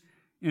his.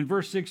 And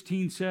verse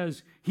 16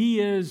 says, he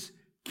is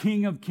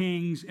King of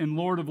kings and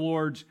Lord of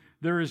lords.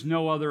 There is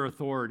no other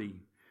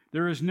authority.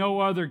 There is no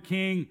other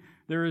king.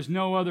 There is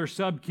no other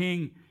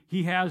sub-king.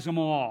 He has them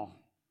all.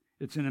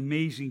 It's an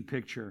amazing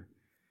picture.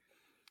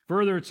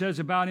 Further, it says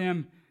about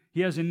him,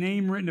 he has a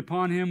name written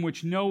upon him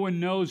which no one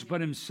knows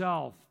but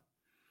himself.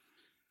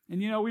 And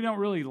we don't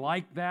really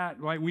like that,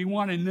 right? We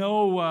want to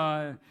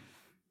know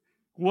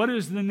what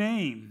is the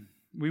name.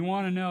 We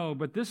want to know,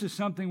 but this is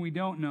something we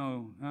don't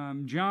know.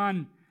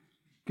 John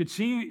could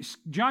see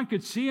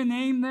a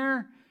name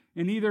there,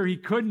 and either he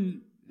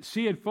couldn't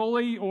see it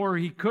fully or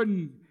he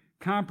couldn't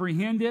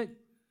comprehend it.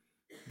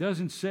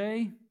 Doesn't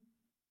say.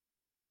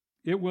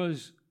 It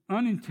was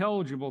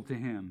unintelligible to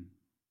him.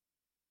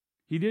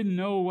 He didn't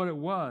know what it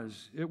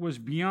was. It was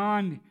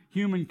beyond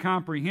human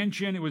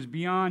comprehension. It was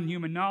beyond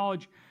human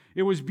knowledge.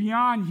 It was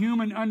beyond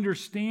human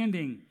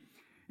understanding.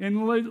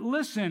 And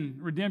listen,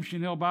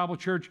 Redemption Hill Bible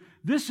Church,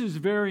 this is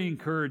very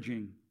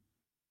encouraging.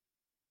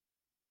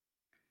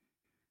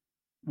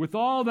 With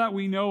all that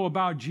we know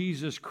about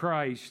Jesus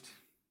Christ,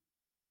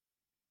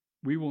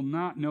 we will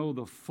not know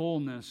the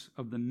fullness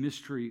of the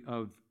mystery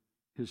of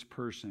his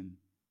person.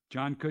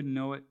 John couldn't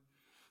know it.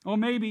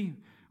 Maybe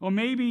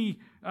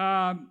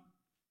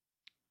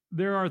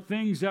there are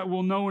things that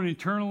we'll know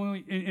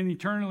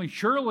eternally.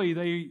 Surely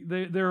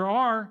there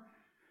are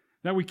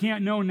that we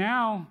can't know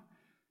now.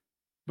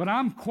 But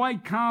I'm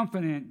quite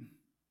confident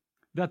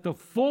that the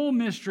full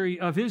mystery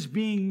of his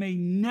being may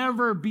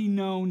never be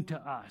known to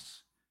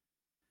us.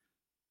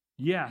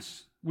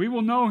 Yes, we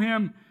will know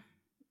him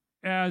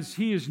as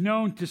he is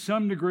known to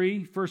some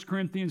degree, 1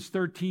 Corinthians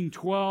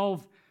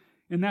 13:12,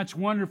 and that's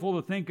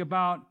wonderful to think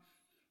about.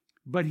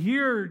 But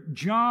here,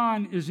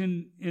 John is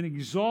in an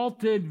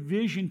exalted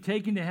vision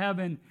taken to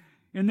heaven,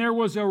 and there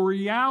was a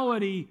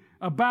reality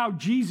about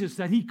Jesus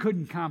that he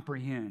couldn't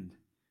comprehend.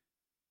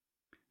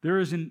 There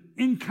is an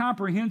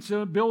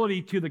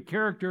incomprehensibility to the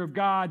character of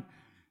God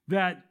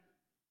that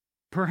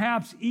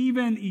perhaps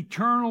even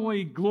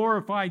eternally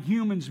glorified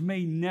humans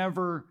may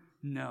never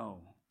know.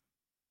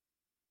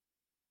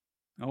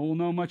 We'll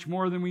know much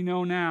more than we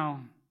know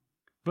now,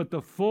 but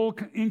the full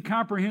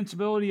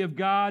incomprehensibility of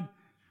God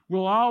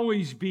will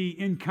always be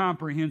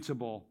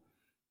incomprehensible.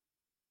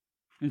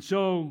 And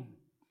so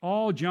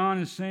all John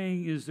is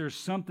saying is there's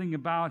something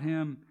about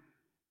him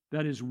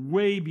that is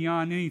way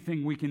beyond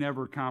anything we can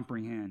ever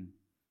comprehend.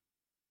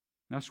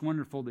 That's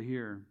wonderful to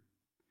hear,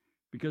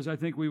 because I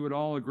think we would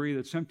all agree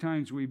that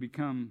sometimes we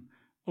become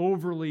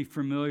overly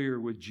familiar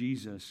with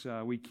Jesus.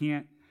 We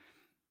can't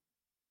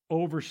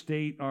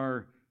overstate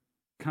our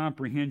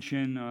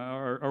comprehension,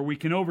 or we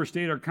can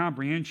overstate our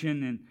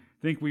comprehension and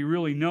think we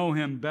really know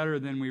him better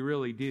than we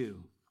really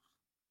do.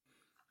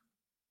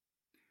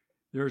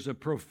 There's a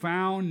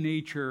profound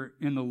nature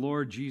in the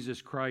Lord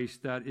Jesus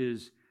Christ that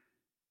is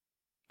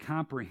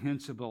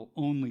comprehensible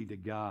only to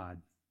God.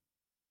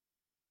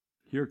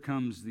 Here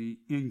comes the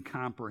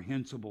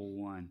incomprehensible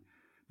one,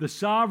 the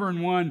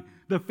sovereign one,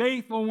 the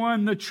faithful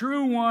one, the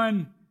true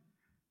one,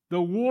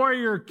 the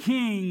warrior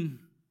king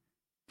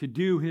to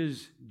do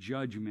his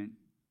judgment.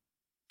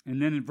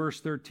 And then in verse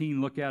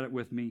 13, look at it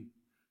with me.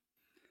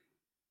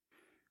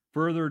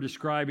 Further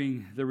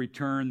describing the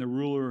return, the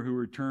ruler who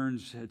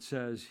returns, it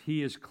says,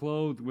 he is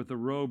clothed with a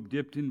robe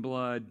dipped in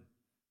blood,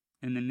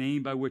 and the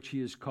name by which he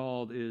is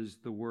called is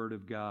the Word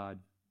of God.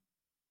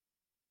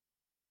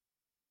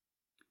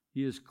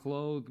 He is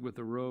clothed with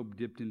a robe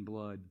dipped in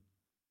blood.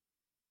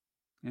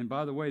 And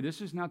by the way,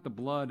 this is not the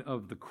blood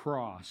of the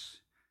cross.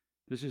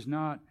 This is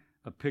not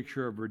a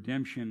picture of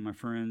redemption, my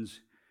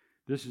friends.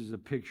 This is a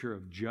picture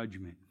of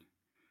judgment.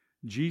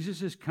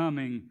 Jesus is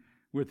coming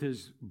with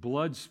his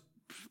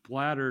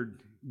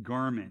blood-splattered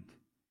garment.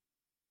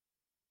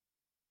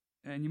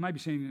 And you might be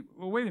saying,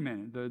 well, wait a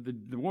minute.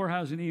 The war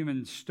hasn't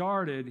even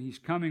started. He's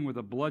coming with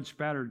a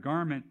blood-spattered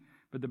garment,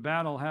 but the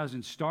battle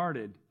hasn't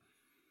started.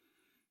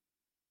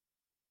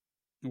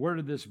 Where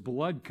did this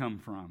blood come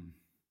from?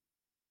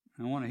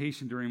 I want to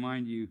hasten to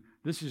remind you,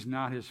 this is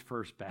not his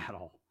first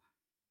battle.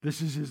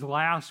 This is his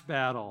last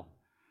battle.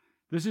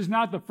 This is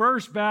not the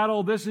first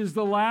battle. This is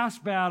the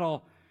last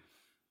battle.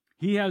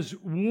 He has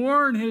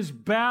worn his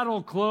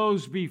battle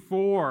clothes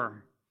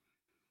before.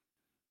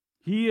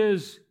 He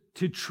is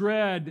to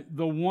tread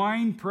the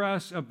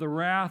winepress of the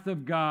wrath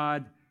of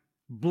God,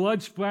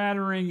 blood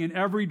splattering in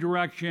every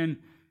direction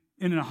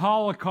in a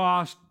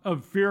holocaust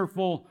of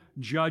fearful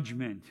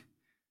judgment.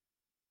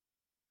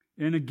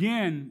 And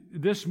again,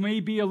 this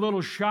may be a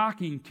little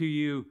shocking to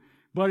you,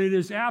 but it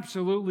is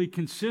absolutely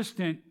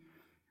consistent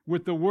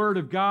with the Word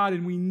of God,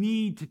 and we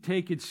need to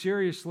take it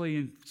seriously.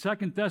 In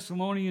 2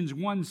 Thessalonians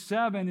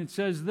 1:7, it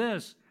says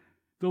this,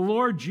 the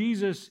Lord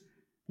Jesus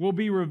will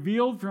be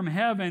revealed from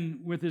heaven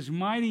with his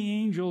mighty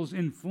angels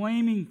in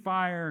flaming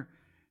fire,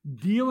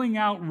 dealing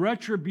out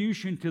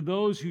retribution to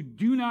those who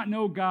do not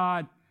know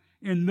God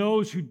and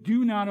those who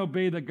do not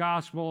obey the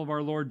gospel of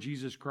our Lord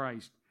Jesus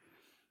Christ.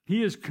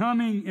 He is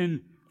coming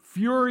in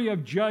fury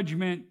of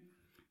judgment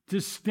to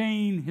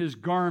stain his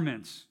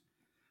garments.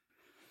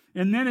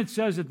 And then it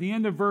says at the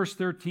end of verse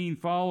 13,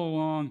 follow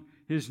along,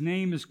 his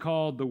name is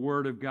called the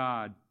Word of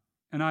God.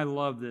 And I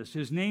love this.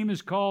 His name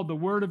is called the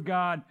Word of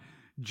God.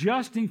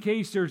 Just in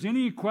case there's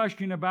any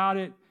question about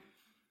it,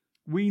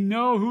 we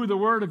know who the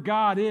Word of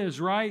God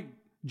is, right?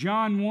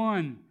 John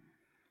 1,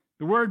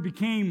 the Word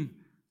became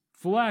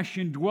flesh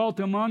and dwelt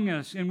among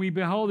us, and we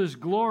beheld his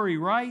glory,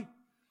 right?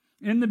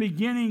 In the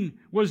beginning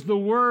was the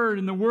Word,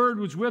 and the Word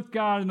was with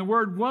God, and the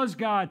Word was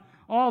God.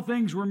 All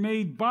things were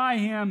made by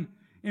him,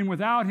 and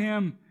without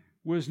him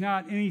was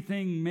not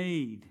anything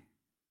made.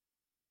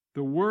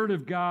 The Word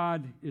of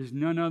God is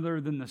none other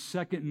than the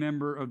second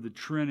member of the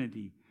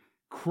Trinity,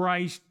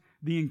 Christ,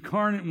 the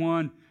incarnate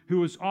one,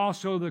 who is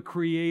also the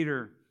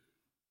Creator.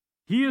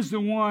 He is the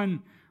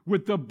one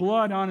with the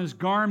blood on his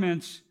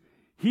garments.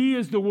 He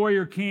is the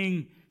warrior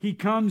king. He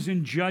comes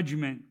in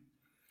judgment.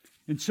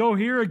 And so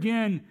here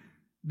again,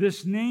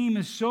 this name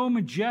is so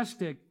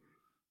majestic.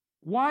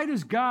 Why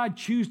does God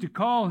choose to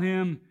call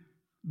him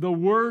the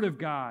Word of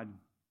God?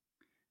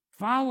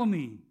 Follow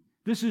me.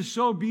 This is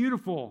so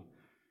beautiful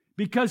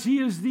because he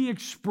is the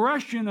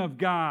expression of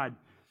God.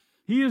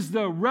 He is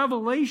the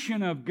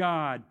revelation of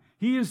God.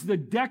 He is the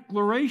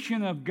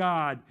declaration of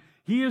God.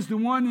 He is the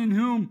one in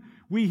whom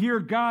we hear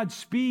God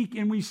speak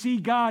and we see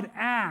God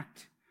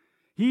act.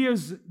 He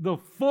is the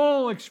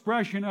full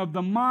expression of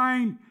the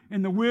mind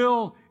and the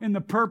will and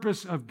the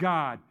purpose of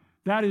God.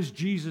 That is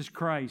Jesus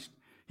Christ.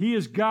 He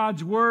is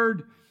God's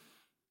Word.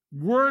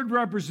 Word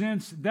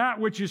represents that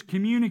which is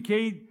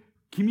communicated.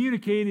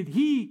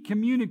 He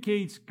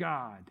communicates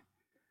God.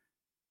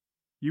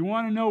 You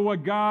want to know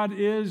what God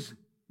is?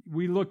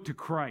 We look to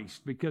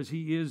Christ because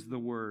he is the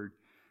Word.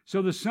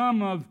 So the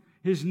sum of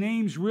his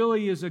names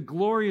really is a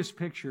glorious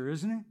picture,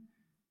 isn't it?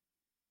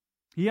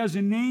 He has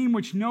a name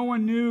which no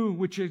one knew,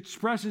 which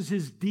expresses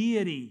his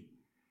deity.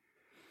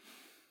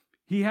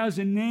 He has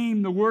a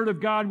name, the Word of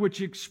God,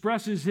 which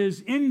expresses his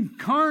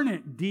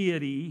incarnate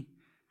deity.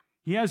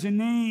 He has a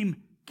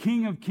name,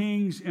 King of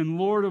Kings and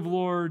Lord of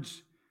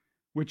Lords,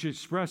 which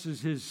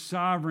expresses his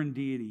sovereign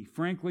deity.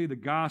 Frankly, the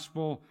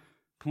gospel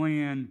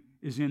plan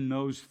is in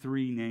those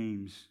three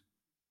names.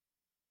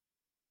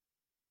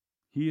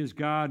 He is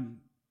God.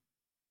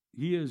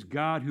 He is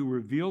God who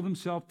revealed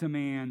himself to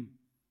man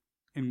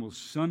and will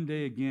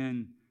someday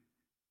again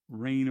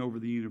reign over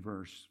the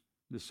universe.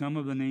 The sum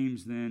of the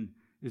names then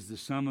is the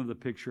sum of the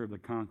picture of the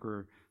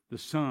conqueror, the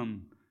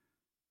sum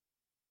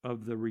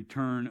of the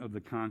return of the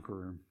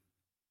conqueror.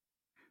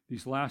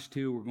 These last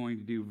two we're going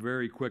to do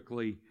very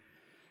quickly.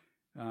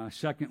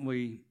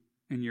 Secondly,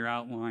 in your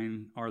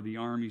outline are the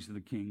armies of the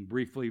king.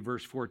 Briefly,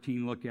 verse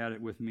 14, look at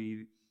it with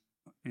me.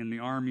 In the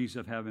armies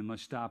of heaven.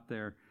 Let's stop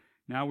there.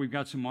 Now we've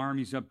got some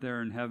armies up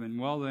there in heaven.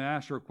 Well, the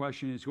answer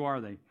question is, who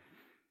are they?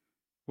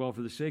 Well,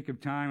 for the sake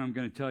of time, I'm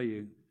going to tell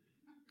you.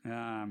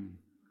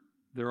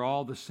 They're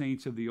all the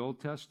saints of the Old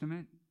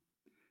Testament,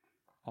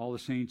 all the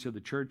saints of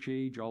the church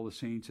age, all the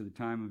saints of the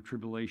time of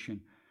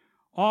tribulation.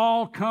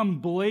 All come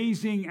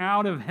blazing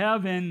out of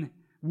heaven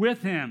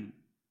with him.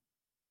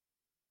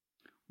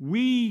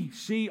 We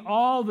see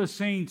all the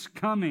saints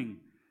coming.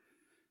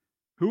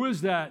 Who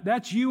is that?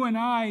 That's you and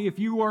I if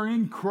you are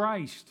in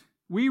Christ.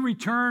 We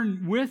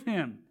return with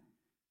him.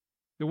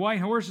 The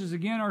white horses,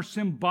 again, are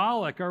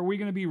symbolic. Are we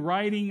going to be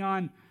riding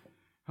on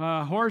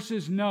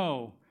horses?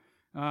 No.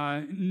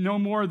 No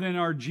more than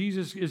our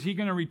Jesus. Is he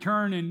going to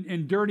return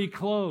in dirty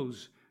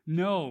clothes?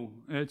 No.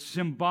 It's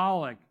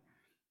symbolic.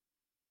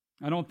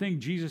 I don't think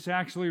Jesus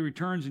actually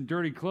returns in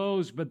dirty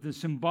clothes, but the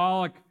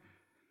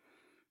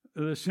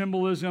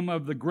symbolism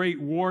of the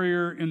great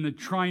warrior in the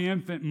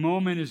triumphant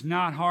moment is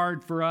not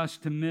hard for us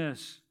to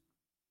miss.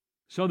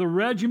 So the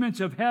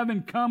regiments of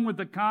heaven come with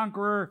the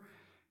conqueror,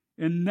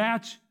 and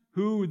that's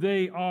who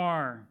they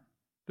are.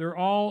 They're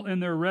all in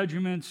their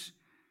regiments,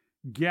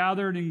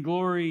 gathered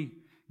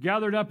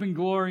up in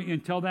glory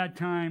until that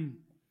time.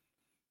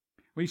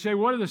 We say,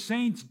 what do the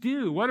saints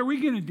do? What are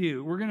we going to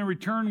do? We're going to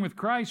return with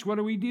Christ. What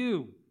do we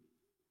do?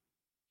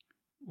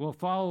 Well,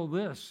 follow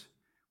this.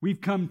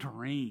 We've come to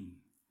reign.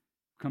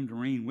 Come to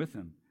reign with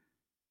him.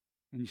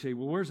 And you say,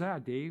 well, where's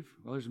that, Dave?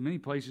 Well, there's many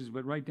places,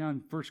 but write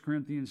down 1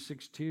 Corinthians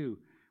 6:2,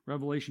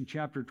 Revelation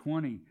chapter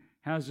 20,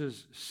 has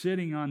us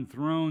sitting on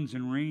thrones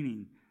and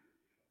reigning.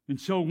 And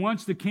so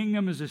once the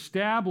kingdom is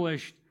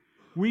established,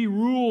 we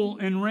rule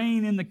and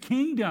reign in the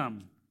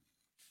kingdom.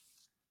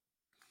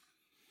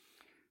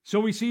 So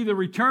we see the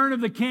return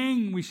of the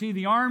king, we see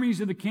the armies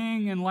of the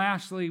king, and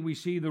lastly, we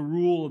see the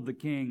rule of the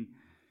king.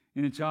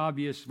 And it's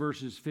obvious,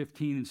 verses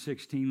 15 and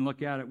 16.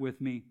 Look at it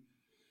with me.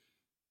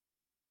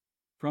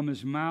 From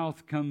his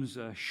mouth comes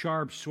a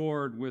sharp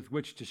sword with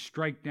which to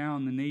strike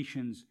down the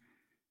nations,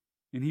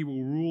 and he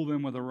will rule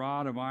them with a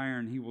rod of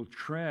iron. He will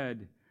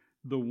tread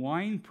the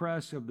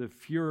winepress of the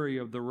fury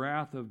of the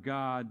wrath of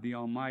God the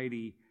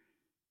Almighty.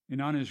 And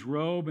on his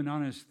robe and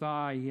on his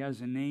thigh he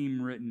has a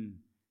name written,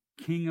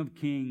 King of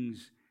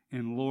Kings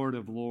and Lord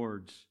of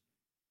Lords.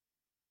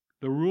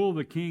 The rule of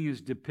the king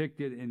is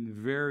depicted in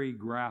very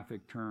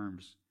graphic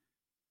terms.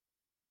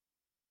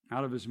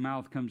 Out of his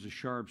mouth comes a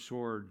sharp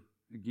sword.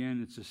 Again,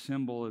 it's a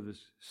symbol of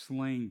his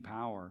slaying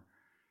power.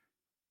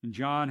 And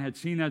John had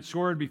seen that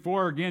sword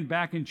before. Again,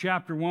 back in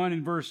chapter 1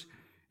 in verse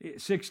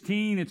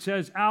 16, it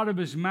says, out of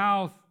his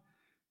mouth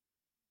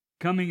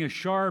coming a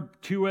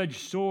sharp two-edged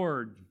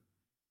sword.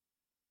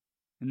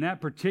 In that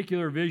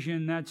particular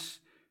vision, that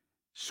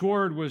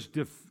sword was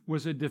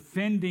a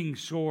defending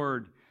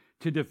sword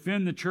to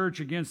defend the church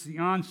against the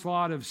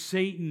onslaught of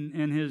Satan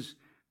and his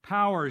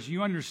powers.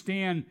 You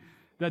understand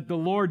that the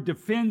Lord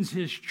defends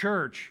his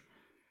church.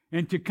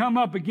 And to come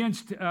up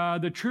against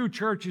the true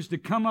church is to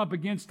come up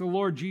against the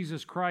Lord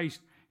Jesus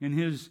Christ and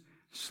his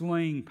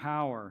slaying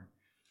power.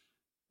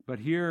 But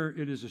here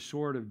it is a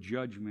sword of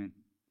judgment,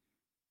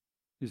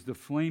 is the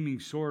flaming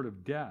sword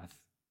of death.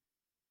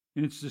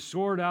 And it's the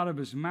sword out of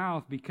his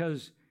mouth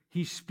because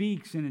he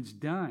speaks and it's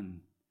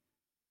done.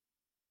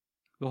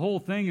 The whole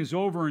thing is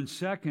over in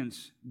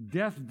seconds,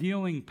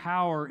 death-dealing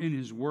power in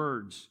his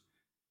words.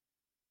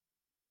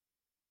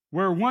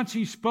 Where once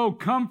he spoke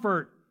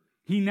comfort,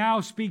 he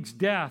now speaks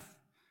death.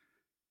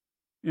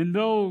 And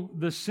though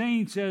the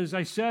saints, as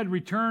I said,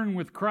 return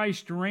with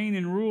Christ to reign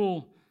and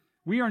rule,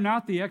 we are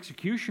not the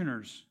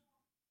executioners.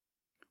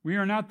 We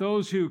are not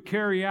those who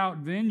carry out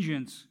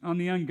vengeance on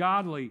the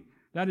ungodly.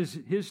 That is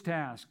his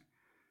task.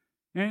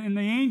 And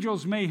the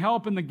angels may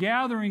help in the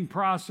gathering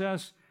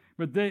process,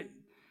 but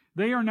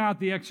they are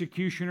not the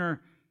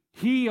executioner.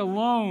 He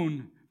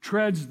alone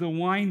treads the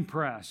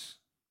winepress.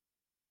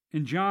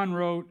 And John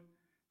wrote,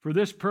 for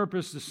this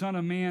purpose the Son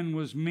of Man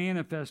was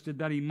manifested,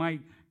 that he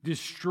might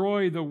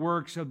destroy the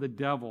works of the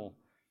devil.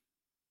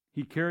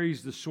 He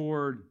carries the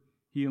sword.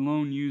 He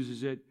alone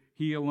uses it.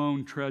 He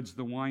alone treads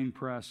the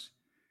winepress.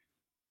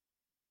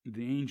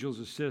 The angels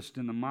assist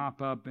in the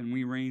mop-up, and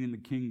we reign in the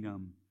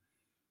kingdom.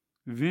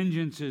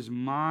 Vengeance is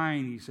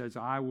mine, he says,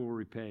 I will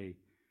repay.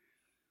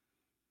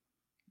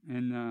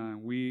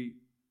 And we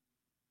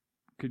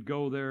could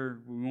go there,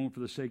 we won't for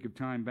the sake of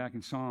time, back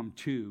in Psalm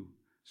 2.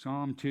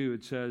 Psalm 2,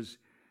 it says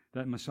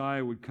that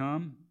Messiah would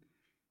come.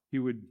 He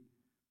would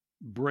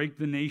break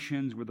the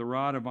nations with a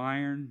rod of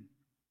iron.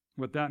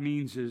 What that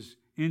means is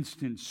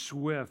instant,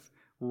 swift,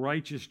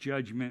 righteous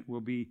judgment will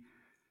be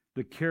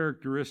the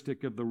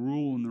characteristic of the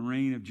rule and the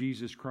reign of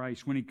Jesus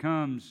Christ. When he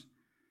comes,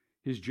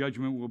 his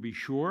judgment will be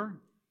sure,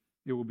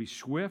 it will be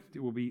swift,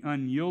 it will be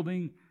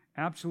unyielding,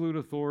 absolute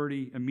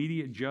authority,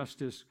 immediate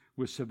justice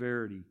with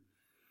severity.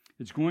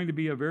 It's going to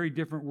be a very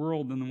different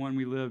world than the one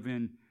we live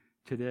in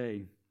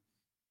today.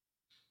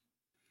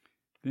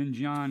 Then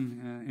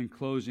John, in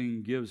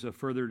closing, gives a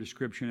further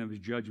description of his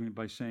judgment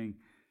by saying,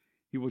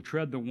 he will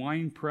tread the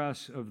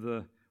winepress of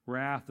the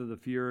wrath of the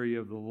fury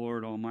of the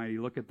Lord Almighty.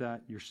 Look at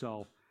that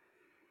yourself.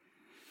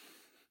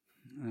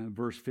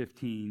 Verse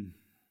 15.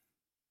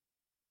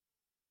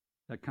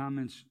 That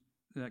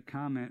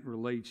comment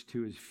relates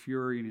to his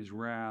fury and his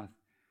wrath.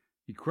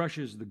 He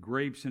crushes the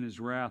grapes in his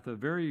wrath, a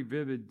very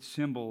vivid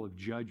symbol of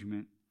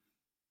judgment.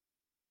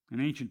 In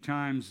ancient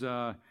times,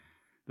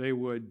 they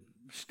would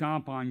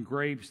stomp on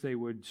grapes, they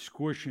would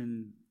squish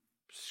and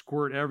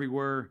squirt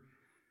everywhere.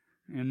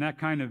 And that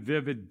kind of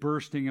vivid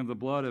bursting of the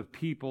blood of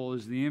people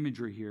is the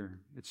imagery here.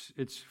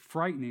 It's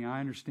frightening, I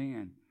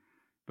understand,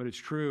 but it's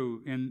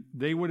true. And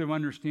they would have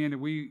understood it.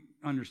 We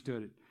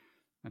understood it.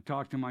 I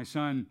talked to my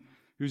son,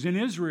 He was in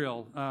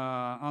Israel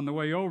on the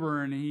way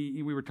over, and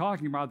we were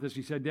talking about this.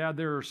 He said, Dad,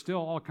 there are still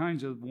all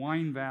kinds of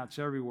wine vats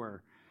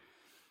everywhere.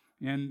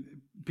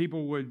 And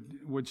people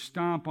would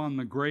stomp on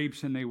the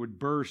grapes, and they would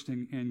burst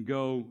and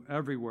go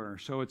everywhere.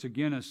 So it's,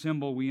 again, a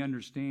symbol we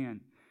understand.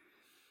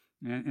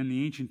 And in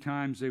the ancient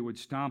times, they would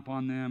stomp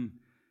on them,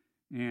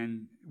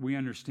 and we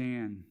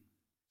understand.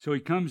 So he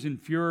comes in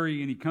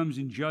fury, and he comes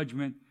in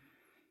judgment,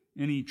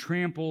 and he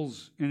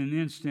tramples in an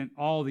instant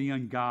all the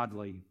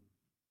ungodly.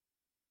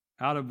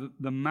 Out of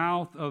the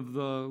mouth of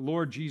the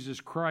Lord Jesus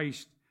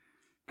Christ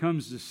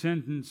comes the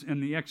sentence and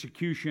the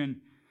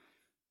execution,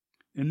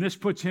 and this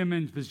puts him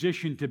in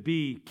position to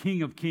be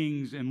King of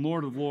Kings and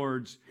Lord of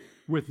Lords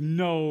with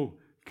no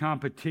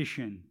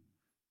competition.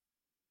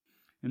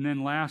 And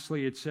then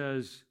lastly, it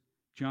says,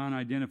 John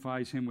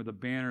identifies him with a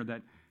banner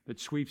that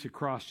sweeps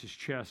across his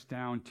chest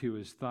down to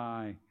his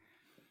thigh.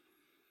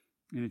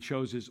 And it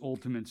shows his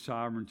ultimate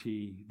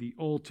sovereignty, the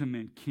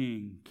ultimate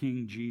king,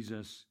 King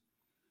Jesus.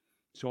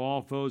 So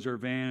all foes are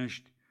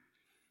vanished.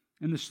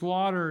 And the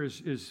slaughter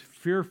is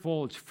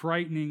fearful, it's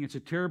frightening, it's a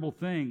terrible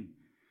thing.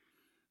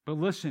 But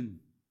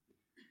listen,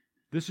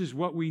 this is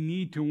what we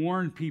need to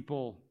warn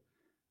people.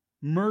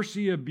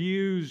 Mercy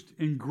abused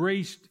and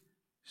grace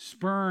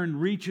spurned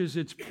reaches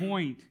its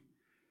point.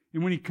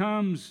 And when he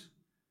comes,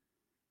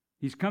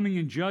 he's coming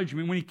in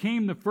judgment. When he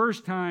came the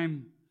first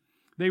time,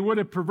 they would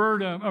have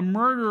preferred a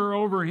murderer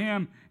over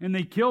him, and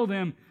they killed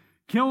him,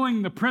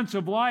 killing the Prince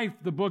of Life,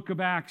 the book of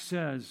Acts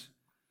says.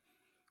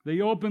 They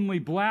openly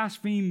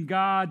blaspheme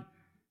God.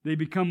 They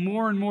become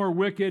more and more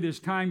wicked as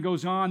time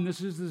goes on.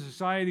 This is the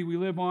society we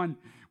live on.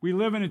 We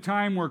live in a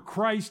time where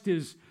Christ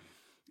is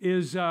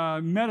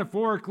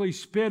metaphorically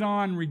spit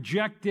on,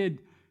 rejected.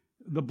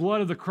 The blood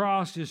of the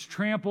cross is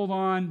trampled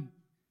on.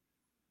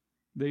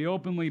 They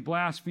openly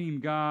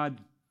blaspheme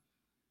God.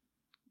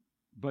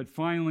 But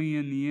finally,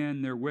 in the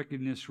end, their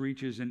wickedness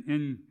reaches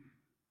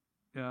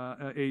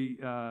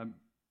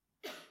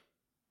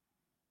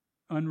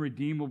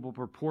unredeemable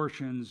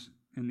proportions,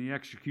 and the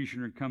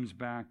executioner comes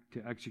back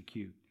to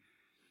execute.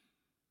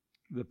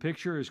 The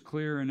picture is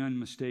clear and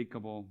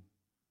unmistakable.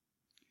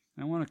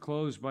 I want to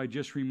close by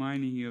just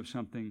reminding you of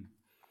something.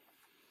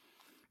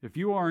 If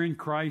you are in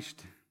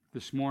Christ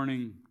this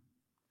morning,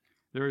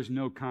 there is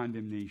no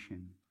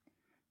condemnation.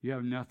 You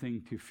have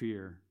nothing to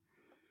fear.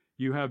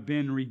 You have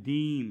been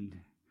redeemed.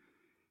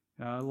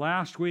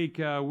 Last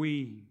week,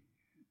 we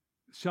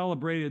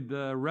celebrated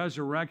the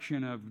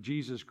resurrection of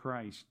Jesus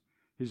Christ,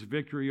 his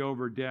victory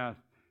over death,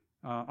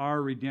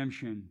 our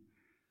redemption.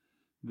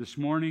 This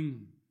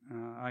morning,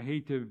 I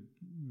hate to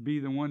be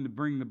the one to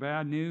bring the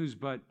bad news,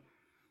 but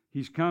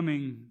he's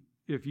coming.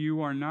 If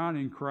you are not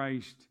in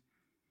Christ,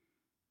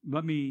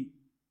 let me,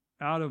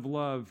 out of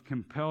love,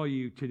 compel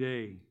you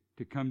today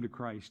to come to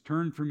Christ.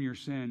 Turn from your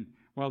sin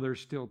while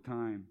there's still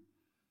time.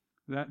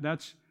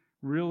 That's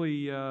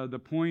really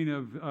the point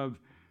of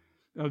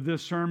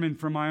this sermon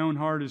from my own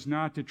heart, is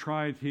not to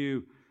try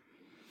to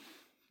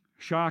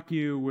shock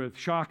you with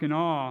shock and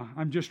awe.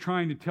 I'm just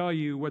trying to tell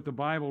you what the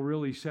Bible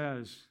really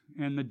says.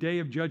 And the day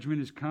of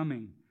judgment is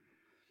coming.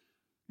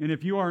 And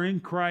if you are in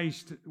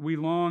Christ, we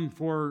long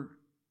for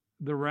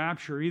the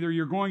rapture. Either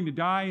you're going to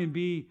die and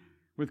be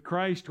with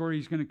Christ, or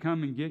he's going to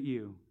come and get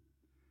you.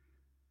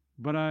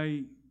 But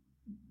I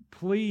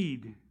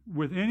plead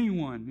with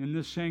anyone in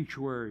this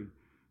sanctuary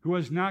who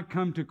has not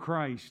come to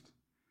Christ,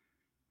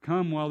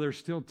 come while there's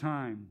still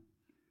time.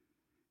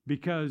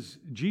 Because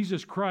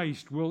Jesus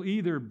Christ will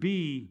either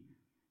be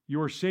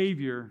your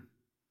Savior,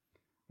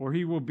 or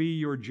he will be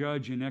your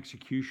judge and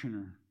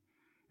executioner.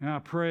 And I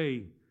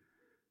pray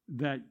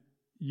that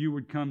you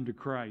would come to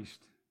Christ.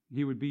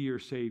 He would be your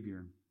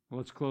Savior. Well,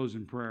 let's close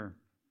in prayer.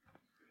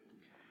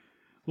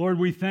 Lord,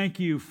 we thank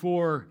you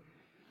for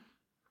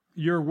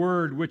your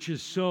word, which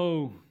is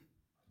so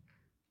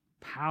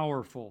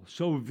powerful,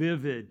 so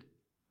vivid.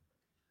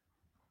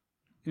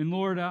 And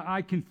Lord,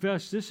 I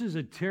confess this is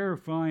a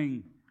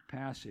terrifying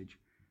passage.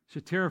 It's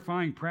a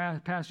terrifying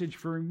passage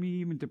for me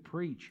even to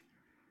preach.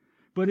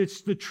 But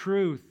it's the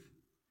truth.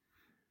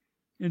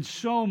 And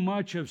so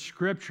much of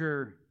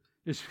Scripture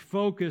is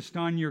focused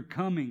on your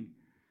coming.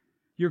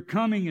 Your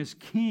coming as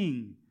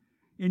King.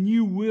 And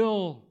you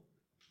will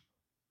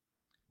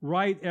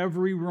right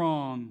every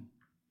wrong.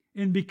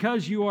 And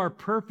because you are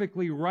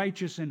perfectly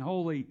righteous and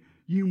holy,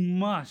 you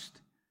must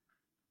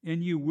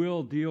and you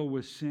will deal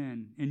with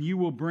sin. And you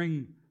will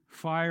bring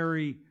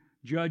fiery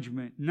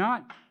judgment.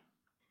 Not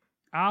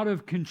out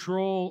of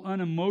control,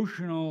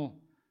 unemotional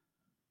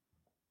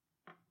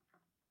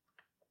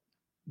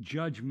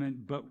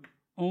judgment, but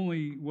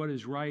only what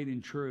is right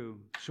and true.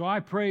 So I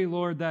pray,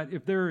 Lord, that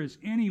if there is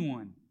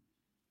anyone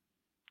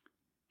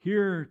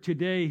here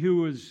today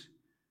who is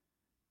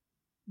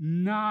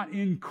not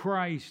in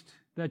Christ,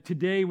 that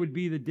today would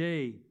be the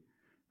day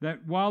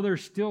that while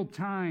there's still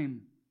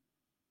time,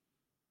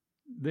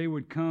 they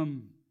would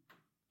come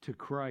to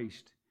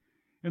Christ.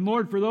 And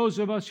Lord, for those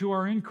of us who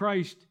are in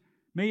Christ,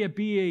 may it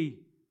be a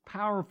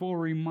powerful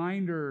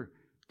reminder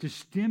to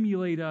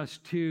stimulate us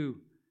to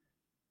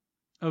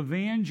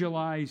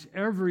evangelize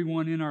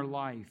everyone in our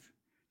life,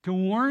 to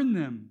warn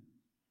them,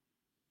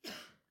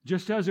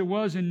 just as it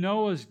was in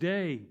Noah's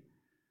day.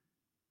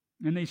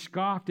 And they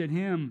scoffed at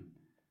him.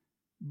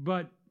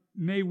 But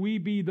may we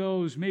be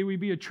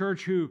a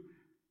church who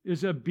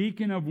is a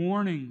beacon of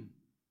warning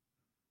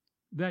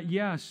that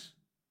yes,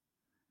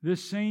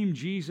 this same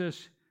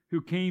Jesus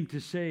who came to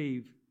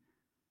save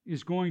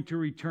is going to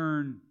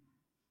return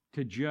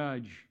to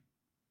judge.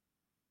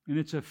 And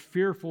it's a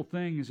fearful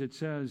thing, as it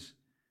says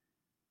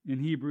in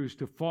Hebrews,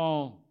 to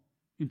fall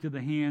into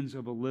the hands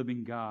of a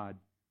living God.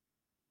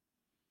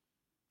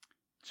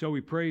 So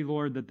we pray,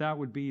 Lord, that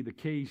would be the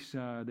case,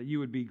 that you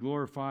would be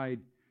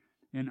glorified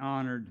and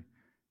honored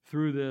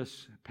through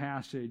this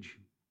passage,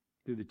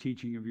 through the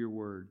teaching of your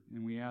word.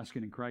 And we ask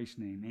it in Christ's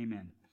name. Amen.